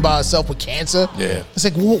lady living by herself with cancer. It's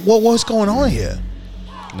like, what's going on here?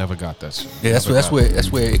 Never got that shit. Yeah, that's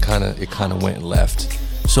where it kind of went left.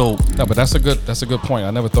 So no, but that's a good point.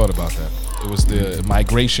 I never thought about that. It was the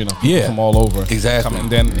migration of people from all over. Exactly. And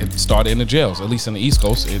then it started in the jails, at least in the East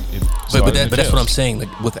Coast. But that's what I'm saying.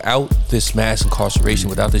 Like, without this mass incarceration,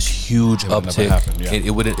 without this huge uptick,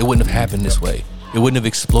 it wouldn't have happened this way. It wouldn't have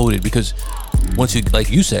exploded, because once you, like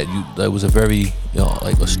you said, that was a very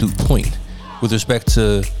like astute point with respect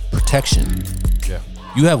to protection. Yeah.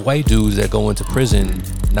 You have white dudes that go into prison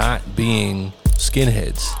not being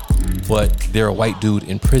skinheads, but they're a white dude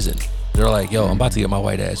in prison. They're like, yo, I'm about to get my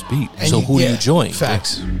white ass beat. And so who do you join?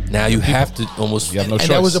 Facts. Now you have to almost. You have no choice.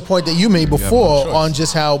 And that was a point that you made before on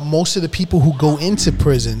just how most of the people who go into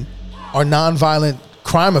prison are nonviolent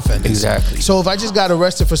crime offenders. Exactly. So if I just got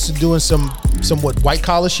arrested for doing some white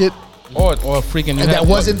collar shit, or freaking, and that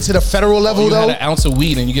wasn't to the federal level, you though. Had an ounce of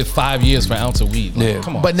weed and you get 5 years for an ounce of weed. Like,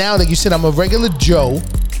 come on. But now, like you said, I'm a regular Joe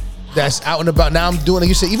that's out and about. Now I'm doing, like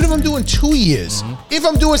you said, even if I'm doing 2 years, if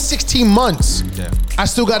I'm doing 16 months, I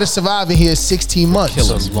still got to survive in here 16 months.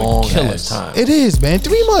 It's a long ass time. It is, man.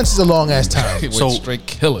 3 months is a long ass time. So straight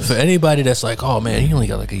killers. For anybody that's like, oh man, he only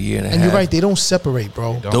got like a year and a half. And you're right, they don't separate,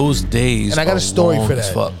 bro. Those days. And I got a story for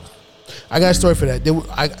that.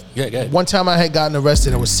 One time I had gotten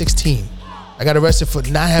arrested. I was 16. I got arrested for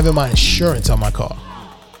not having my insurance on my car.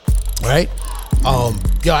 Right?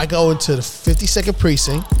 I go into the 52nd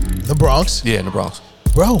precinct in the Bronx. Yeah, in the Bronx.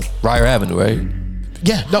 Bro. Ryer Avenue, right?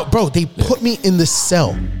 Yeah, no, bro, they put me in the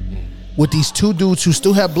cell with these two dudes who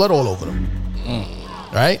still have blood all over them.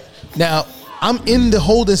 Right? Now, I'm in the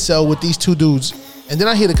holding cell with these two dudes, and then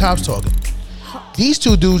I hear the cops talking. These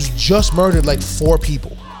two dudes just murdered like 4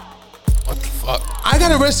 people. What the fuck? I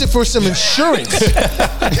got arrested for some insurance.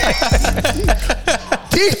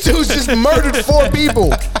 These dudes just murdered 4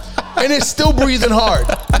 people. And they're still breathing hard.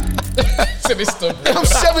 I'm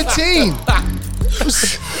 17. I'm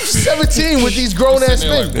 17 with these grown ass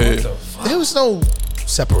men. There was no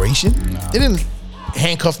separation. They didn't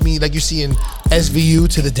handcuff me like you see in SVU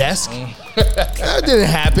to the desk. That didn't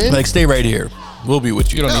happen. Like, stay right here. We'll be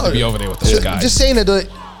with you. You don't need to be over there with those guys. Just saying that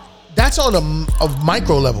that's on a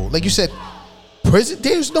micro level. Like you said, prison,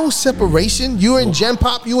 there's no separation. You're in Gen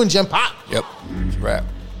Pop, you in Gen Pop. Yep. It's a wrap.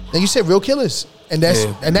 And you said real killers. And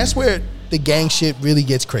that's where the gang shit really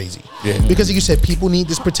gets crazy. Yeah. Because like you said, people need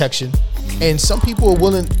this protection. And some people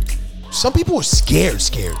are scared.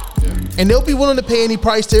 Yeah. And they'll be willing to pay any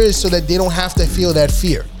price there is so that they don't have to feel that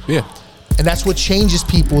fear. Yeah. And that's what changes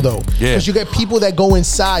people though. Yeah. Because you get people that go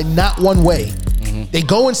inside not one way. They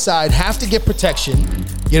go inside, have to get protection,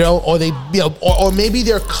 or they, or maybe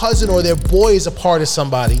their cousin or their boy is a part of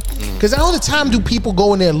somebody. Because not all the time do people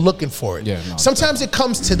go in there looking for it. Yeah, no, sometimes it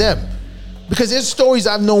comes to them. Because there's stories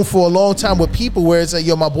I've known for a long time with people where it's like,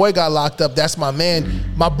 my boy got locked up. That's my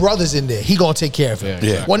man. My brother's in there. He gonna take care of him.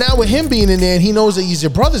 Yeah. Well, now with him being in there and he knows that he's your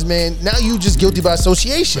brother's man, now you just guilty by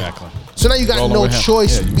association. Exactly. So now you got Rolling no with him.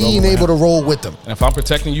 choice Yeah, you being rolling able with to roll with them. And if I'm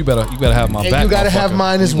protecting you, better have my And back. you got to have motherfucker.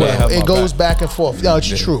 mine as You better well. have It my goes back. back and forth. No,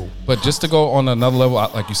 it's true. But just to go on another level,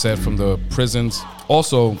 like you said, from the prisons,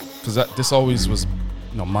 also because this always was,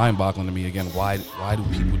 mind-boggling to me. Again, why do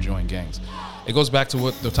people join gangs? It goes back to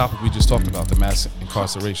what the topic we just talked about, the mass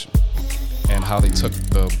incarceration, and how they took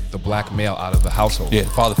the black male out of the household. Yeah,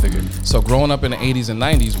 father figure. So growing up in the 80s and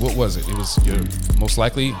 90s, what was it? It was most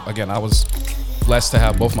likely, again, I was blessed to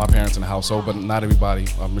have both my parents in the household, but not everybody,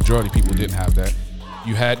 a majority of people didn't have that.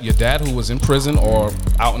 You had your dad who was in prison or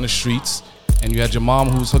out in the streets, and you had your mom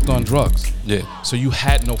who was hooked on drugs. Yeah. So you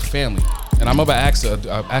had no family. And I remember I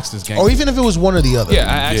asked this gang. Or even if it was one or the other.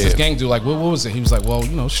 Yeah, I asked this Yeah. gang dude, like, what was it? He was like, well,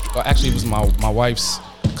 actually it was my wife's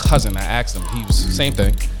cousin. I asked him. He was same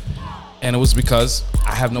thing. And it was because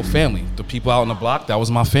I have no family. The people out on the block, that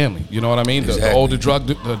was my family. You know what I mean? The Exactly. older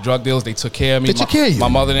drug dealers, they took care of me. They took care of you. My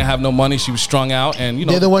mother didn't have no money. She was strung out. And,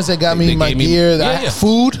 They're the ones that got me they my gave gear,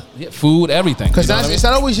 food. Yeah, food, everything. Because You know what I mean? it's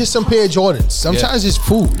not always just some pair of Jordans. Sometimes it's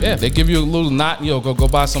food. Yeah, they give you a little knot. Go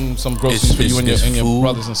buy some groceries for you and it's your food,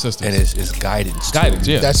 brothers and sisters. and it's guidance. too. Guidance,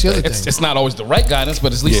 yeah. That's the other It's thing. not always the right guidance,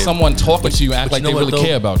 but at least Yeah. someone talking to you act but like you know they what, really though?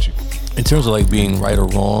 care about you. In terms of like being right or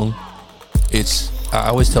wrong, I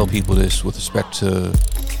always tell people this with respect to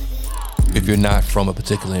if you're not from a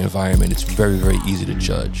particular environment, it's very, very easy to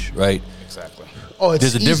judge, right? Exactly. Oh, it's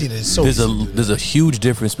There's a easy. diff- It's so there's easy. there's a huge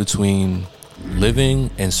difference between living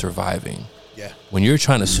and surviving. Yeah. When you're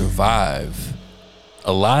trying to survive,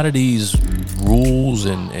 a lot of these rules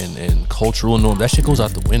and cultural norms, that shit goes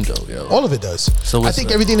out the window, yo. All of it does. So I it's think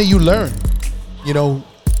like- everything that you learn,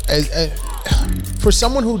 for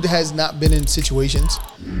someone who has not been in situations,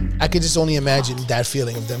 I could just only imagine that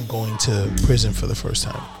feeling of them going to prison for the first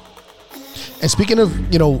time. And speaking of,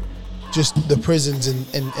 just the prisons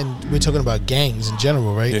and we're talking about gangs in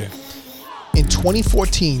general, right? Yeah. In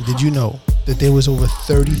 2014, did you know that there was over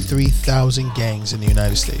 33,000 gangs in the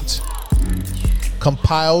United States?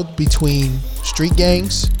 Compiled between street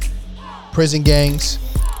gangs, prison gangs,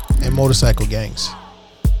 and motorcycle gangs.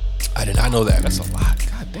 I did not know that. That's a lot.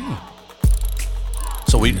 God damn.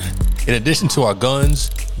 So we, in addition to our guns,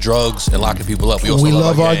 drugs, and locking people up, we also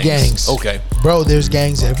love our gangs. Okay. Bro, there's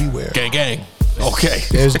gangs everywhere. Gang. Okay.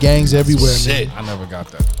 There's gangs everywhere, Shit. man. I never got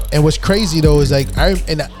that. But And what's crazy though is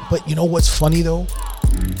but you know what's funny though?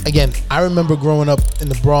 Again, I remember growing up in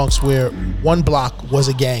the Bronx where one block was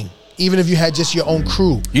a gang. Even if you had just your own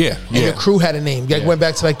crew. Yeah, And your crew had a name. Like went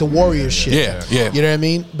back to like the Warriors shit. Yeah. You know what I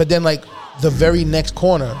mean? But then like the very next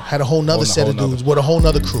corner had a whole nother set of dudes with a whole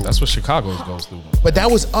nother crew. that's what Chicago goes through. But that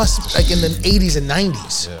was us like in the 80s and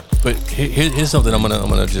 90s. Yeah. But here's something I'm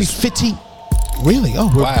gonna just 15. Really? Oh,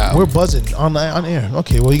 Wow. we're buzzing on air.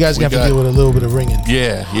 Okay, well, you guys We have to got- deal with a little bit of ringing.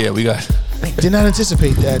 yeah we got. Did not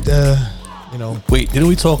anticipate that. Wait, didn't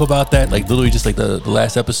we talk about that like literally just like the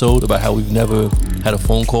last episode about how we've never had a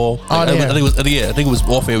phone call? On I air. think it was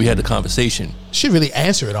off air. We had the conversation, Should really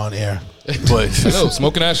answer it on air. but No,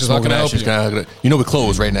 smoking ashes. How can I help you? We're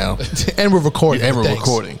closed right now. And we're recording. And we're Thanks.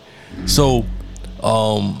 recording. So,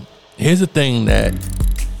 here's the thing that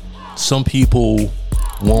some people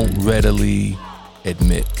won't readily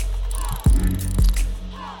admit.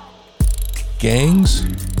 Gangs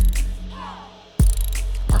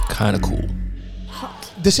are kind of cool.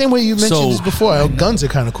 The same way you mentioned So- this before. How guns are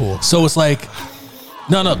kind of cool. So it's like,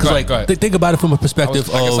 no, because Go like ahead. think about it from a perspective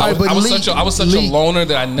Like I said, of. Alright, but I was Lee- such a Lee- loner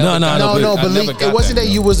that I never. No, got no, that. No, I but never it got wasn't that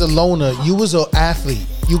though. you was a loner. You was an athlete.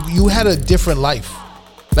 You had a different life.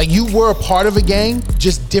 Like you were a part of a gang,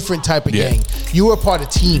 just different type of Yeah. gang. You were a part of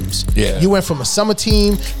teams. Yeah. You went from a summer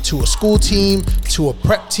team to a school team to a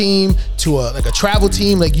prep team to a travel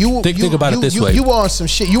team. Like you Think about it this way. You were on some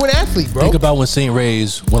shit. You were an athlete, bro. Think about when St.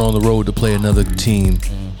 Ray's went on the road to play another team,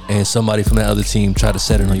 and somebody from that other team tried to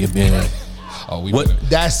set it on your band. Oh, we What? did it. But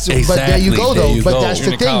there Exactly. you go There though. you But go. that's the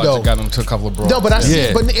Junior thing college, though. I got into a couple of bros. No, but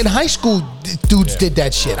Yeah. but in high school, dudes did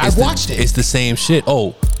that shit. I It's watched the, it. It's the same shit.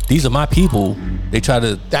 Oh, these are my people. They try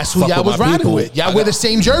to. That's who fuck y'all with was my riding people. with. Y'all wear the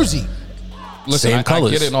same jersey. Listen, Same I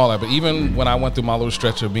colors. get it and all that, but even when I went through my little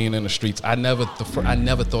stretch of being in the streets, I never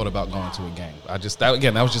thought about going to a gang.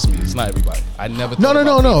 That was just me. It's not everybody. I never. No.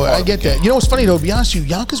 I I get that. You know what's funny though? To be honest with you,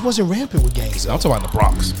 Yonkers wasn't rampant with gangs. I'm talking about the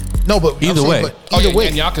Bronx. No, but Either way. Either way,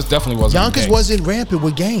 and Yonkers definitely wasn't. Yonkers gangs. wasn't rampant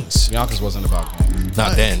with gangs. Yonkers wasn't about gangs.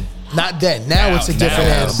 Not then. Not then. Now it's a different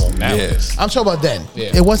animal. Now it is. I'm talking about then.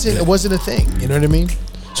 Yeah. It wasn't a thing. You know what I mean?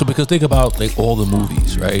 So because think about like all the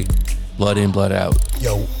movies, right? Blood In, Blood Out.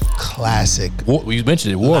 Yo, classic. You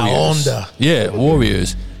mentioned it. Warriors. Onda. Yeah,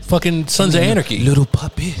 Warriors. Fucking Sons of Anarchy. Little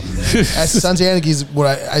puppy. That's Sons of Anarchy is what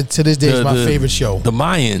I to this day is my favorite show. The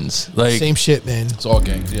Mayans, like Same shit, man. It's all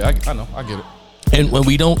gangs. Yeah, I know. I get it. and when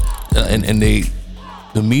we don't,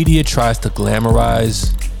 the media tries to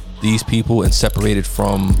glamorize these people and separate it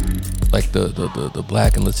from like the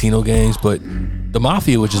black and Latino gangs, but the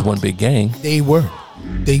mafia was just one big gang.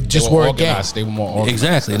 They just were a gang. organized. They were more organized.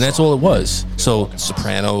 Exactly, and that's all it was. So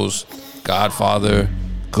Sopranos, Godfather,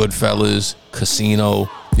 Goodfellas, Casino,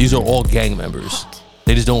 these are all gang members.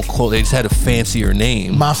 They just don't call. They just had a fancier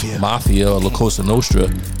name, Mafia or La Cosa Nostra,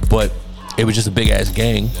 but it was just a big ass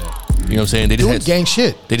gang. You know what I'm saying? They just Doing had gang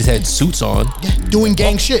shit. They just had suits on. Yeah, doing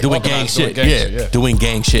gang shit. Doing gang Organized, shit. doing gang Yeah, shit, yeah. doing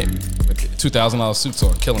gang shit. $2,000 suits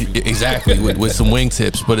on, killing people. Exactly, with some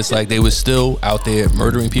wingtips. But it's like they were still out there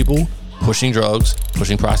murdering people, pushing drugs,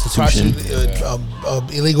 pushing prostitution.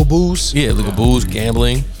 Illegal booze. Yeah, illegal booze,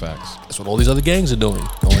 gambling. Facts. That's what all these other gangs are doing.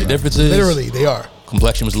 The only difference is Literally, they are.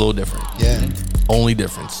 complexion was a little different. Yeah. Only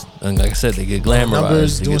difference. And like I said, they get glamorized.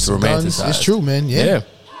 Numbers, They doing get some guns. romanticized. It's true, man. Yeah.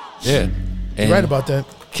 Yeah. And You're right about that.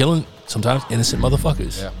 killing sometimes innocent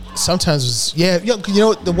motherfuckers. Yeah. Sometimes it's, you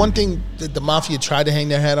know, the one thing that the mafia tried to hang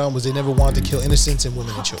their hat on was they never wanted to kill innocents and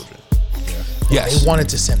women and children. Yes. They wanted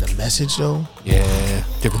to send a message though. Yeah.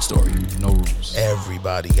 Different story. No rules.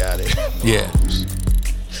 Everybody got it. Yeah.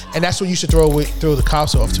 And that's when you should throw the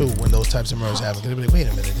cops off too when those types of murders happen. Because they'll be like, wait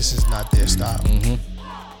a minute, this is not their style. Mm-hmm.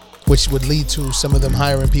 Which would lead to some of them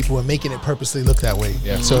hiring people and making it purposely look that way.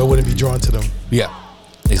 Yeah. So it wouldn't be drawn to them. Yeah.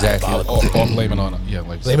 Exactly. Or blaming on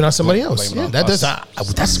Blaming on somebody else. blaming Yeah, on that us.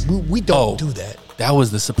 does we don't do that. That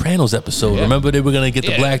was the Sopranos episode. Yeah. Remember they were gonna get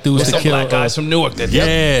the black dudes to Some kill black guys from Newark. That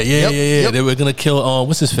Yeah. They were gonna kill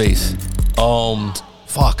what's his face?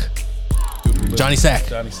 Fuck. Johnny Sack.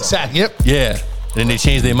 Sack. Yep. Yeah. And then they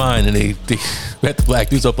changed their mind and they met the black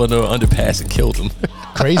dudes up under an underpass and killed them.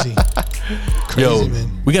 Crazy. Yo,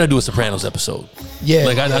 man. we gotta do a Sopranos episode. Yeah.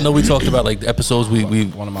 Like I know we talked about like the episodes we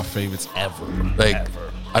One of my favorites ever. like Ever.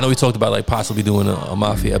 I know we talked about like possibly doing a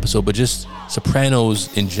mafia episode, but just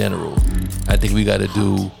Sopranos in general. I think we gotta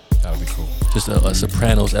do That would be cool. just a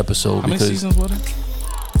Sopranos episode How many because seasons were there?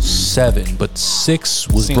 7, but 6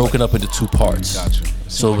 was Seemed broken like- up into 2 parts. Gotcha.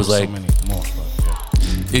 So it was like so many more. But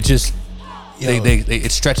yeah. it just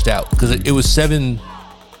it stretched out because it was 7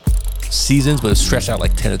 seasons, but it stretched out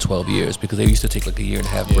like 10 or 12 years because they used to take like a year and a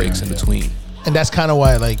half breaks in between. And that's kind of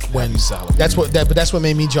why, like, when solid. that's what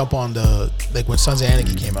made me jump on when Sons of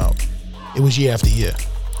Anarchy came out. It was year after year.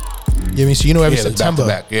 You know what I mean? So every Yeah, it was September,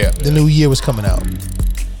 back to back. Yeah. the new year was coming out.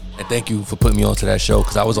 And thank you for putting me onto that show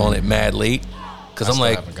because I was on it mad late. Because I'm Still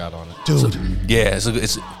like, haven't got on it. Dude, yeah,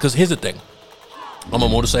 it's because here's the thing. I'm a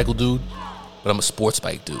motorcycle dude, but I'm a sports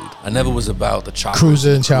bike dude. I never was about the choppers,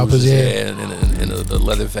 Cruiser and choppers, yeah. and the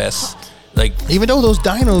leather vests. Like even though those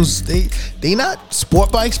dynos, they not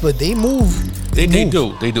sport bikes, but they move. they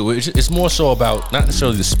do. It's more so about not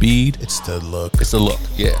necessarily the speed. It's the look. It's the look,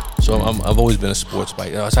 yeah. So I've always been a sports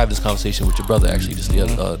bike. I was having this conversation with your brother actually just the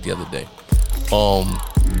other day.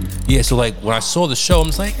 Yeah. So like when I saw the show, I'm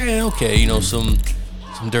just like, hey, okay, you know, some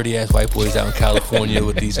dirty ass white boys out in California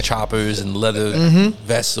with these choppers and leather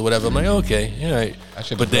vests or whatever. I'm like, okay, all right.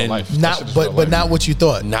 But then Not what you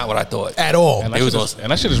thought not what I thought at all. And It was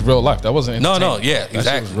that shit is real life. That wasn't No, entertainment. yeah, That shit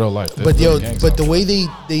exactly. was real life. But There's gangs but out the there. way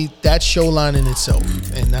they that show line in itself,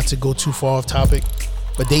 and not to go too far off topic,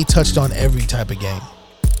 but they touched on every type of gang.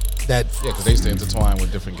 That Yeah, because they used to intertwine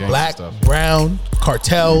with different gangs black, and stuff. brown,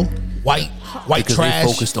 cartel, white because trash.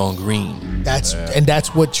 they focused on green. That's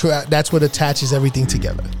what attaches everything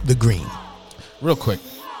together. The green. Real quick,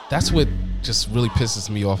 that's what just really pisses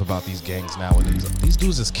me off about these gangs nowadays. These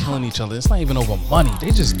dudes is killing each other. It's not even over money. They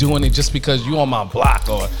just doing it just because you on my block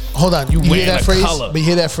or Hold on, you hear wearing that a phrase? color. But you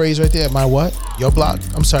hear that phrase right there? My what? Your block?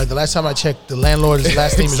 I'm sorry. The last time I checked, the landlord's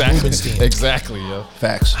last name is Rubenstein. Exactly, yo.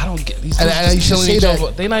 Facts. I don't get these. And dudes I just used to killing say each that-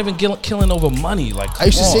 other. They not even killing over money. Like I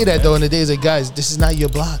used to come say on, that man. though in the days like, guys, this is not your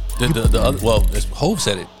block. The other, well, Hov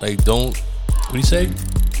said it. Like, don't. What do you say?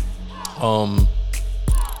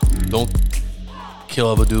 Don't kill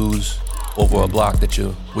other dudes over a block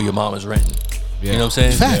where your mom is renting. You know what I'm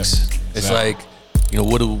saying? Facts. It's Exactly. like, you know,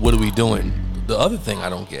 what are we doing? The other thing I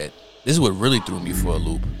don't get, this is what really threw me for a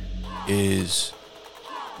loop, is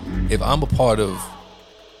if I'm a part of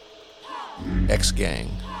X gang,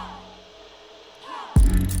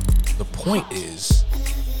 the point is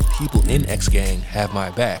people in X gang have my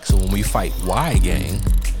back. So when we fight Y gang,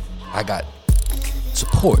 I got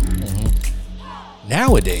support.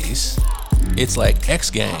 Nowadays, it's like X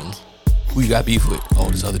gang, who you got beef with? Oh,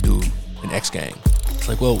 this other dude in X gang. It's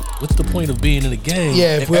like, well, what's the point of being in a gang?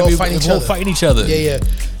 Yeah, if we're all fighting each other. Fighting each other. Yeah.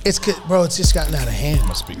 It's bro, it's just gotten out of hand. I'm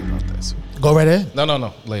gonna speak about this. Go right ahead. No,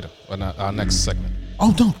 later. Our next segment.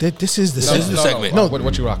 Oh no, this is the segment. No.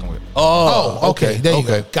 What you rocking with? Oh, okay. There you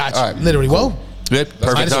go. Gotcha. All right. Literally. Well, Good.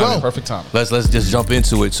 Perfect might as timing. well. Perfect time. Let's just jump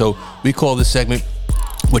into it. So we call this segment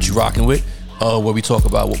 "What You Rocking With," where we talk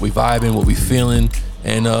about what we vibing, what we feeling,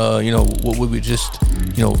 and you know what we just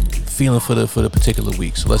feeling for the particular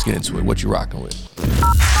week. So let's get into it. What you rocking with?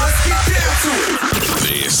 Let's get down to it.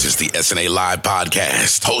 This is the SNA Live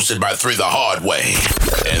podcast, hosted by Three the Hard Way.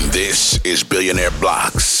 And this is Billionaire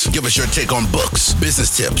Blocks. Give us your take on books,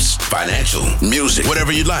 business tips, financial, music,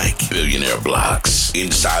 whatever you like. Billionaire Blocks,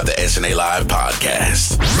 inside the SNA Live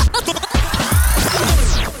podcast.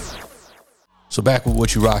 So back with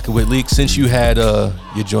what you rocking with, Leak. Since you had your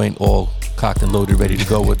joint all cocked and loaded, ready to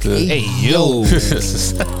go with the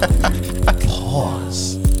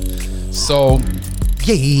pause. So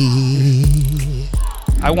yeah.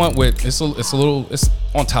 I went with it's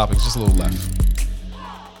on topic, it's just a little left.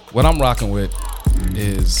 What I'm rocking with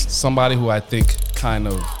is somebody who I think kind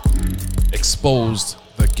of exposed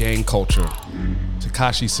the gang culture,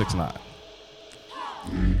 Tekashi 6ix9ine.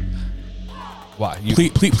 Why?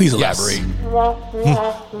 Please Yes. elaborate.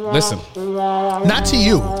 Listen. Not to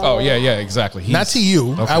you. Oh yeah, exactly. Not to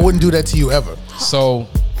you. Okay. I wouldn't do that to you ever. So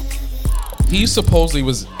he supposedly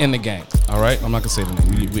was in the gang. All right, I'm not gonna say the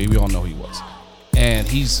name. We all know he was, and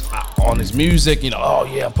he's on his music. Oh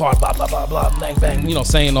yeah, I'm part blah blah blah blah bang bang.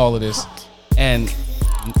 Saying all of this, and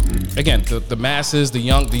again, the masses, the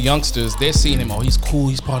youngsters, they're seeing him. Oh, he's cool.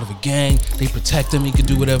 He's part of a gang. They protect him. He can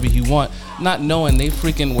do whatever he want. Not knowing they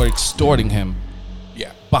freaking were extorting him.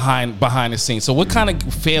 Yeah. Behind the scenes. So what kind of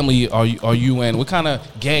family are you in? What kind of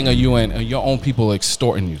gang are you in? Are your own people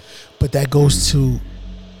extorting you? But that goes to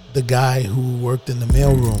the guy who worked in the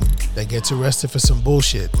mailroom that gets arrested for some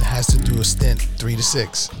bullshit and has to do a stint 3 to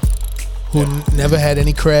 6, who never had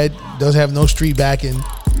any cred, doesn't have no street backing,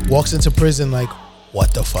 walks into prison like,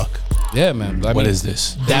 what the fuck? Yeah, man. What is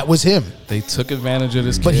this? That was him. They took advantage of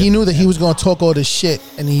this kid. But he knew that he was going to talk all this shit,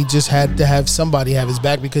 and he just had to have somebody have his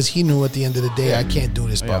back because he knew at the end of the day, I can't do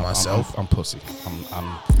this by myself. I'm pussy.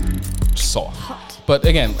 I'm soft. But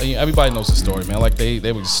again, everybody knows the story, man. Like they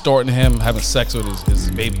were extorting him, having sex with his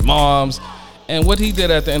baby moms. And what he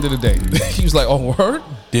did at the end of the day, he was like, oh, word?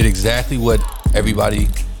 Did exactly what everybody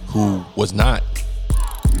who was not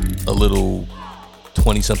a little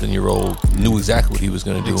 20-something-year-old knew exactly what he was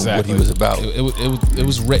going to do, and what he was about. It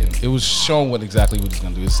was written. It was shown what exactly what he's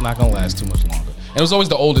going to do. It's not going to last too much longer. And it was always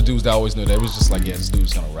the older dudes that always knew that. It was just like, yeah, this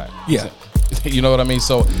dude's going to rap. Yeah. You know what I mean?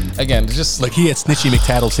 So, again, it's just Like he had Snitchy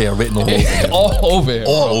McTattle's written all over him. all over him.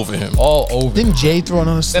 All bro. over him. All over him. Didn't Jay throw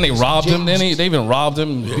another? Then they robbed him. Then they even robbed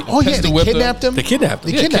him. Oh yeah, pistol they whipped kidnapped him. They kidnapped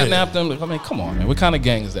him. Yeah, kidnapped him. I mean, come on, man. What kind of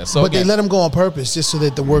gang is that? So But they again, let him go on purpose just so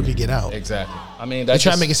that the word could get out. exactly. I mean, They that's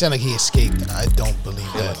try to make it sound like he escaped. I don't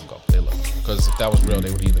believe They let that. him go. They let him go. Because if that was real,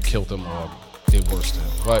 they would either killed him or did worse to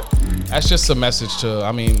him. But that's just a message to.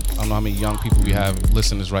 I mean, I don't know how many young people we have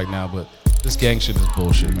listeners right now, but this gang shit is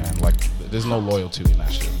bullshit, man. Like, there's no loyalty in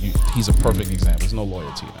that shit. He's a perfect example. There's no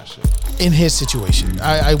loyalty in that shit. In his situation,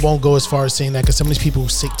 I won't go as far as saying that because some of these people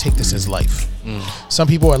take this as life. Some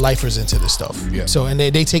people are lifers into this stuff. Yeah. So, and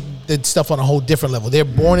they take the stuff on a whole different level. They're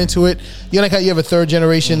born into it. You know, like how you have a third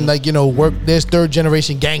generation, there's third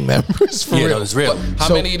generation gang members for Yeah, real. no, it's real. How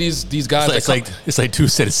So- many of these guys? It's like dude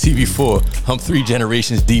said at TV4. I'm 3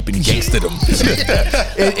 generations deep in gangsterdom.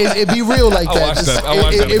 It'd be real like I that. watched that. I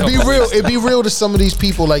watched that a It'd be couple real. weeks. It'd be real to some of these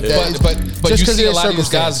people like that. But just you 'cause see of a lot of these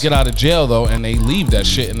guys circumstance. get out of jail though, and they leave that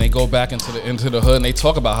shit and they go back into the hood and they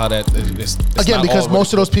talk about how that it's Again, not because all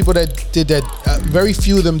most of those people that did that, very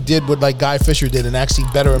few of them did what like Guy Fisher did and actually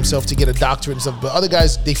better himself to get a doctorate and stuff. But other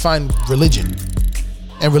guys, they find religion,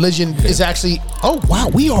 and religion is actually. Oh wow,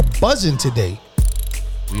 we are buzzing today.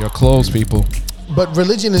 we are closed, people. But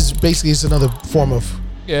religion is basically it's another form of.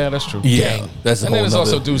 Yeah, that's true. Yeah, that's a And then whole there's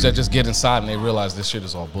also nother. dudes that just get inside and they realize this shit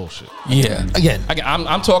is all bullshit. Yeah. Again,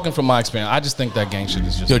 I'm talking from my experience. I just think that gang shit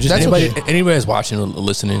is just. Yo, just That's anybody okay. that's watching or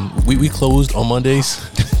listening, we closed on Mondays.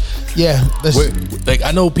 Yeah, Like,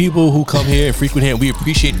 I know people who come here and frequent here, and we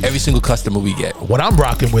appreciate every single customer we get. what I'm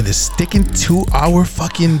rocking with is sticking to our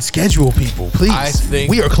fucking schedule, people. Please, I think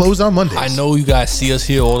we are closed on Mondays. I know you guys see us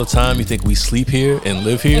here all the time. You think we sleep here and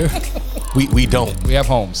live here. We don't. We have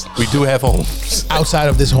homes. We do have homes. outside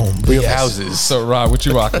of this home. We have houses. So, Rod, what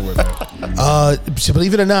you rocking with, man? So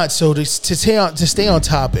believe it or not, so to stay on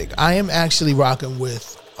topic, I am actually rocking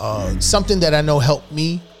with something that I know helped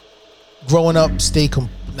me growing up.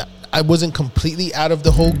 I wasn't completely out of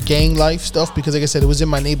the whole gang life stuff because, like I said, it was in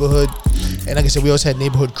my neighborhood, and like I said, we always had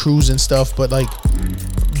neighborhood crews and stuff. But like,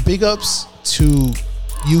 big ups to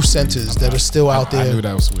youth centers that are still out there. I knew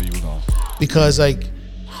that was where you were going. Because like,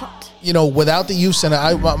 you know, without the youth center,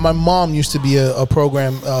 my mom used to be a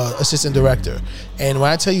program assistant director, and when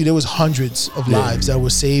I tell you there was hundreds of lives that were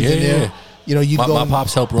saved in there. Yeah. You know, My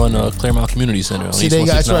pops helped run Claremont Community Center. On See, East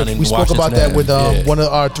that's 169 right. in We spoke Washington about that Ave. with one of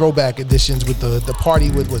our throwback editions with the party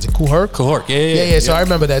with, was it Kuhurk? Cohort. Yeah. So I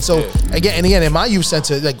remember that. So again in my youth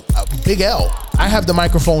center, like Big L, I have the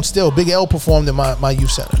microphone still. Big L performed in my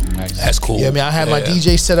youth center. Nice. That's cool. Yeah, I mean, I had my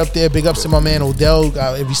DJ set up there. Big ups to my man Odell,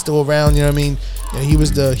 if he's still around. You know what I mean? You know,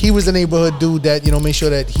 he was the neighborhood dude that, you know, made sure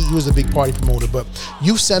that he was a big party promoter. But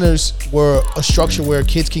youth centers were a structure where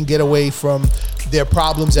kids can get away from their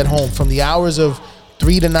problems at home, from the hours of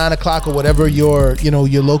 3 to 9 o'clock or whatever your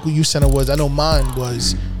local youth center was. I know mine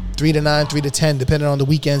was 3 to 9, 3 to 10, depending on the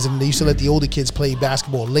weekends, and they used to let the older kids play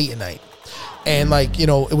basketball late at night. And like, you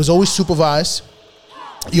know, it was always supervised.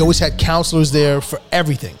 You always had counselors there for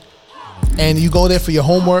everything. And you go there for your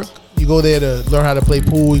homework. You go there to learn how to play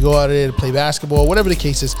pool. You go out there to play basketball, whatever the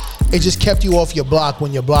case is. It just kept you off your block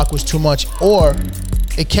when your block was too much, or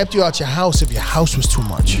it kept you out your house if your house was too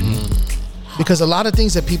much. Because a lot of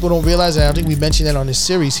things that people don't realize, and I think we mentioned that on this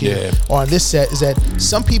series here, or on this set, is that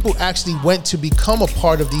some people actually went to become a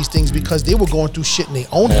part of these things because they were going through shit in their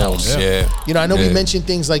own house. You know, I know we mentioned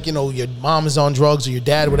things like, you know, your mom is on drugs or your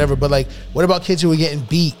dad or whatever, but like, what about kids who were getting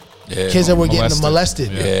beat? Kids that were getting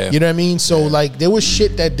molested. You know what I mean? So like, there was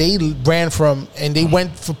shit that they ran from, and they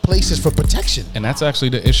went for places for protection. And that's actually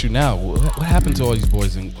the issue now. What happened to all these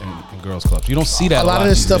boys in girls clubs? You don't see that. A lot of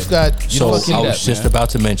this stuff got. So I was just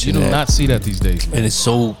about to mention you do not see that these days, man. And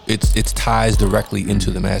it's ties directly into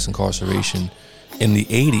the mass incarceration. In the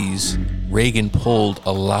 80s, Reagan pulled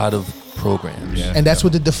a lot of programs. And that's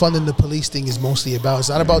what the defunding the police thing is mostly about. It's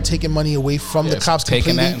not about taking money away from the cops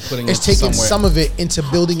completely. It's taking some of it into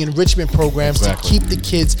building enrichment programs to keep the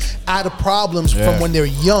kids out of problems from when they're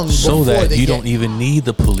young. So that you don't even need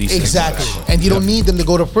the police. Exactly. And you don't need them to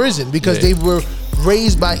go to prison because they were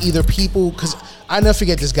raised by either people, because I never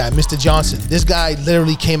forget this guy, Mr. Johnson. This guy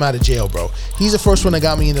literally came out of jail, bro. He's the first one that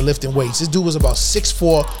got me into lifting weights. This dude was about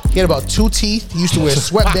 6'4". He had about 2 teeth. He used to wear a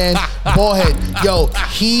sweatband, bald head. Yo,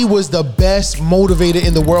 he was the best motivator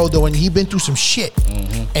in the world, though, and he been through some shit.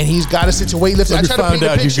 And he's got us into weightlifting. I found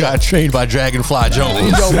out you got trained by Dragonfly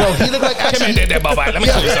Jones. Yo, bro, he looked like actually. Let me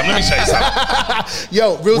tell you something.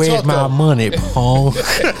 Yo, real Where's talk, my though. money, Paul?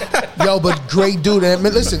 Yo, but great dude. And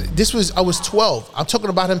man, listen, I was 12. I'm talking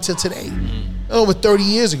about him till today. Over 30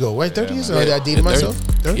 years ago, right? 30 years ago, I dated myself.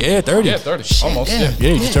 30? Yeah, 30. Yeah, 30. Almost. Yeah,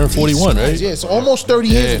 you just turned 41, right? Yeah, so almost 30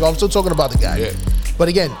 years ago. I'm still talking about the guy. Yeah. But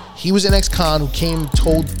again, he was an ex-con who came,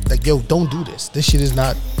 told, like, yo, don't do this. This shit is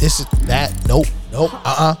not, this is that. Nope. We don't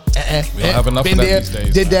have enough been of that there, these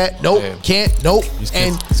days, did man. that. Nope. Can't. Nope. These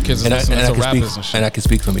kids are listening to rappers and shit. And I can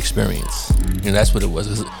speak from experience. You know, that's what it was.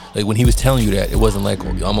 It was like when he was telling you that, it wasn't like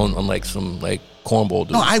I'm on like some like cornball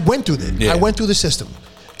dude. No, I went through that. Yeah. I went through the system.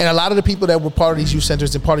 And a lot of the people that were part of these youth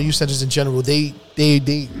centers and part of youth centers in general, they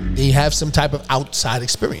have some type of outside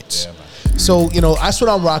experience. Yeah, man. So, you know, that's what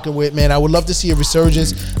I'm rocking with, man. I would love to see a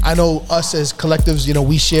resurgence. I know us as collectives, you know,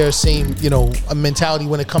 we share same, you know, a mentality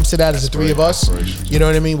when it comes to that as the three of us. You know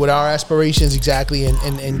what I mean? With our aspirations, exactly.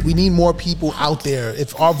 And we need more people out there.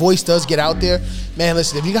 If our voice does get out there, man,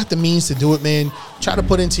 listen, if you got the means to do it, man, try to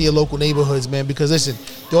put into your local neighborhoods, man. Because listen,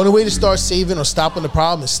 the only way to start saving or stopping the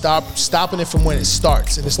problem is stopping it from when it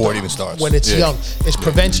starts. And Before it even starts. When it's young. It's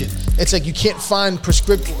prevention. It's like you can't find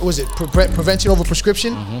prevention over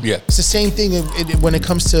prescription? Yeah. It's the same thing when it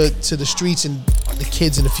comes to the streets and the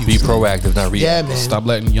kids in the future. Be proactive, not reactive. Yeah, man. Stop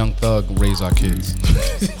letting Young Thug raise our kids.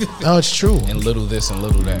 No, it's true. And little this and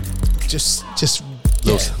little that. Just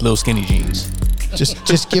Little skinny jeans.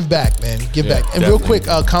 just give back, man. Give Yeah, back. And real quick,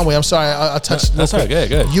 Conway, I'm sorry, I touched. That's all right. Go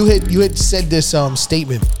ahead. You had said this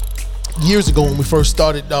statement years ago when we first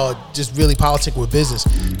started just really politic with business.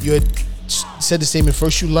 You had said the statement: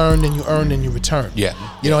 first you learn, then you earn, then you return. Yeah.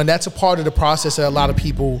 You know, and that's a part of the process that a lot of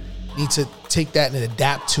people need to take that and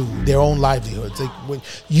adapt to their own livelihoods. Like,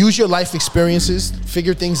 use your life experiences,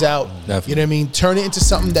 figure things out. Definitely. You know what I mean? Turn it into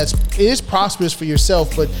something it is prosperous for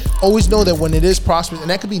yourself, but always know that when it is prosperous, and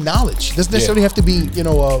that could be knowledge. It doesn't necessarily have to be,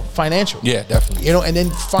 financial. Yeah, definitely. And then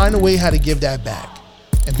find a way how to give that back.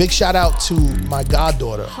 And big shout out to my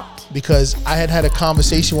goddaughter, because I had a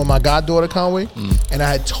conversation with my goddaughter, Conway, and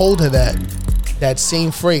I had told her that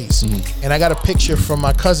same phrase. And I got a picture from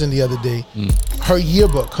my cousin the other day. Her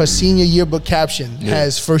yearbook, her senior yearbook caption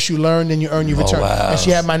has "First you learn, then you earn your return," wow. and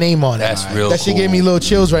she had my name on it. That's real That shit cool. gave me little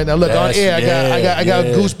chills right now. Look, on air, I got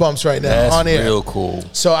goosebumps right now. That's on air. real cool.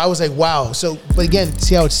 So I was like, wow. So, but again,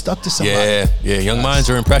 see how it stuck to somebody. Yeah. Young minds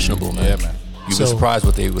are impressionable, man. Yeah, man. You'd be surprised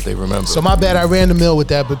what they remember. So my bad, I ran the mill with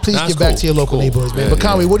that, but please get back to your local neighborhoods, man. Yeah, But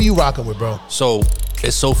Conway, what are you rocking with, bro? So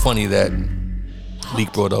it's so funny that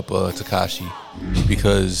Leak brought up Tekashi,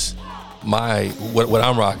 because what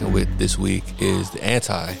I'm rocking with this week is the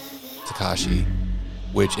anti Tekashi,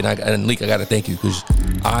 and Leak, I gotta thank you, because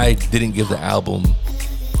I didn't give the album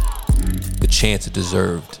the chance it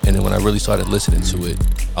deserved, and then when I really started listening to it,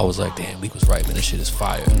 I was like, damn, Leak was right, man. This shit is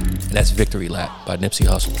fire. And that's Victory Lap by Nipsey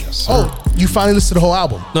Hussle. Yes, Oh, you finally listened to the whole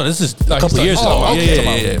album? No, this is a couple of years ago. Oh,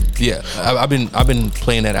 okay. Yeah. I've been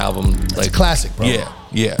playing that album. It's a classic, bro.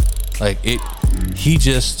 Yeah. Like he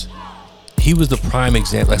was the prime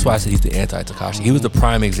example. That's why I said he's the anti-Tekashi. He was the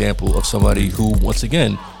prime example of somebody who, once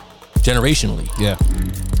again, generationally. Yeah.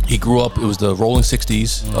 He grew up, it was the Rolling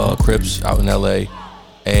 60s, Crips out in LA,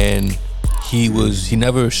 and he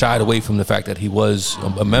never shied away from the fact that he was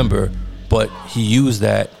a member, but he used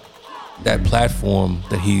that platform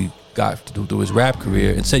that he got through his rap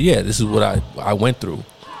career and said, yeah, this is what I went through,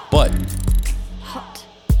 but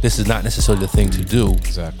this is not necessarily the thing to do.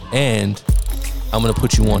 Exactly. And I'm gonna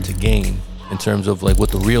put you on to game in terms of like what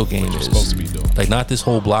the real game is supposed to be doing. Like, not this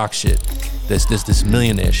whole block shit, this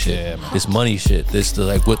millionaire shit, this money shit,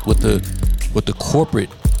 what the corporate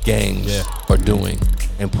gangs are doing,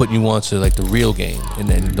 and putting you on to like the real game, and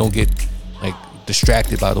then don't get like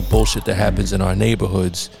distracted by the bullshit that happens in our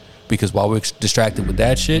neighborhoods, because while we're distracted with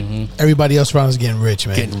that shit, everybody else around is getting rich,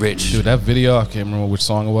 man. Dude, that video, I can't remember which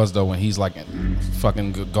song it was though, when he's like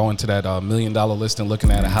fucking going to that $1 million list and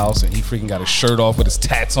looking at a house, and he freaking got his shirt off with his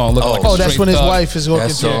tats on, looking like a that's straight when his thug. wife is walking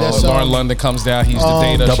through that Lauren song. London comes down, he's the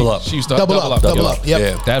data. Double Up. She used to Double Up. Yep.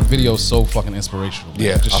 Yeah. That video is so fucking inspirational. Man.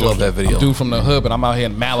 Yeah, It just I shows love that video. I'm dude from the hood, but I'm out here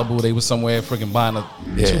in Malibu. They was somewhere freaking buying a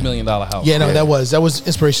 $2 million house. Yeah, no, that was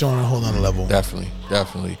inspirational on a whole other level.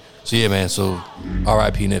 Definitely. So yeah, man. So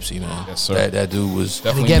R.I.P. Nipsey, man. Yes, sir. That dude was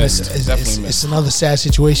Definitely And again, missed. it's another sad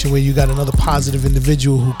situation where you got another positive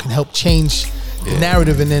individual who can help change the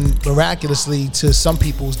narrative, and then miraculously, to some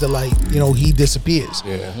people's delight, he disappears.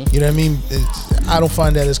 Yeah. You know what I mean? I don't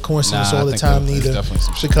find that as coincidence all the time there's neither, definitely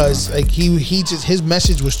some shit because going on. like he just, his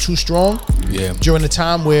message was too strong. Yeah. During the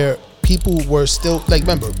time where people were still like,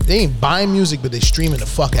 remember, they ain't buying music, but they streaming the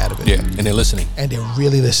fuck out of it. Yeah, and they're listening. And they're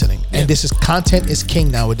really listening. Yeah. And this is content is king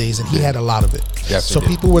nowadays, and he had a lot of it. So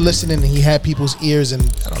people were listening, and he had people's ears, and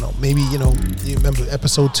I don't know, maybe you remember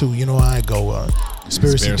episode 2, how I go,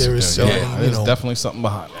 conspiracy theorists. So, there's definitely something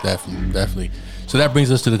behind that. Definitely. So that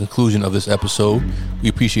brings us to the conclusion of this episode. We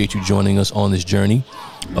appreciate you joining us on this journey.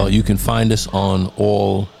 You can find us on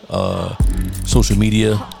all social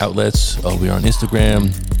media outlets. We're on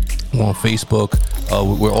Instagram. We're on Facebook.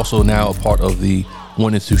 We're also now a part of the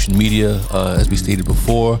One Institution Media, as we stated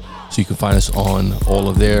before. So you can find us on all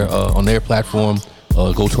of on their platform.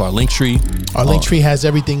 Go to our Linktree. Our Linktree has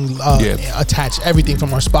everything attached. Everything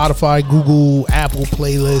from our Spotify, Google, Apple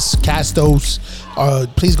playlists, Castos.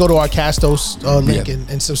 Please go to our Castos link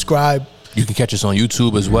and subscribe. You can catch us on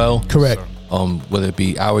YouTube as well. Correct. Whether it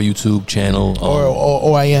be our YouTube channel or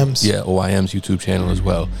OIM's. Yeah, OIM's YouTube channel as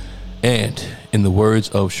well. And in the words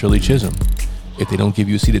of Shirley Chisholm, if they don't give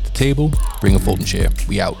you a seat at the table, bring a folding chair.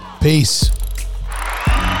 We out. Peace.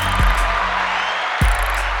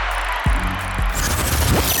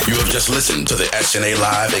 You have just listened to the SNA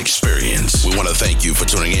Live Experience. We want to thank you for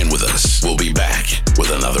tuning in with us. We'll be back with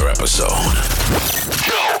another episode.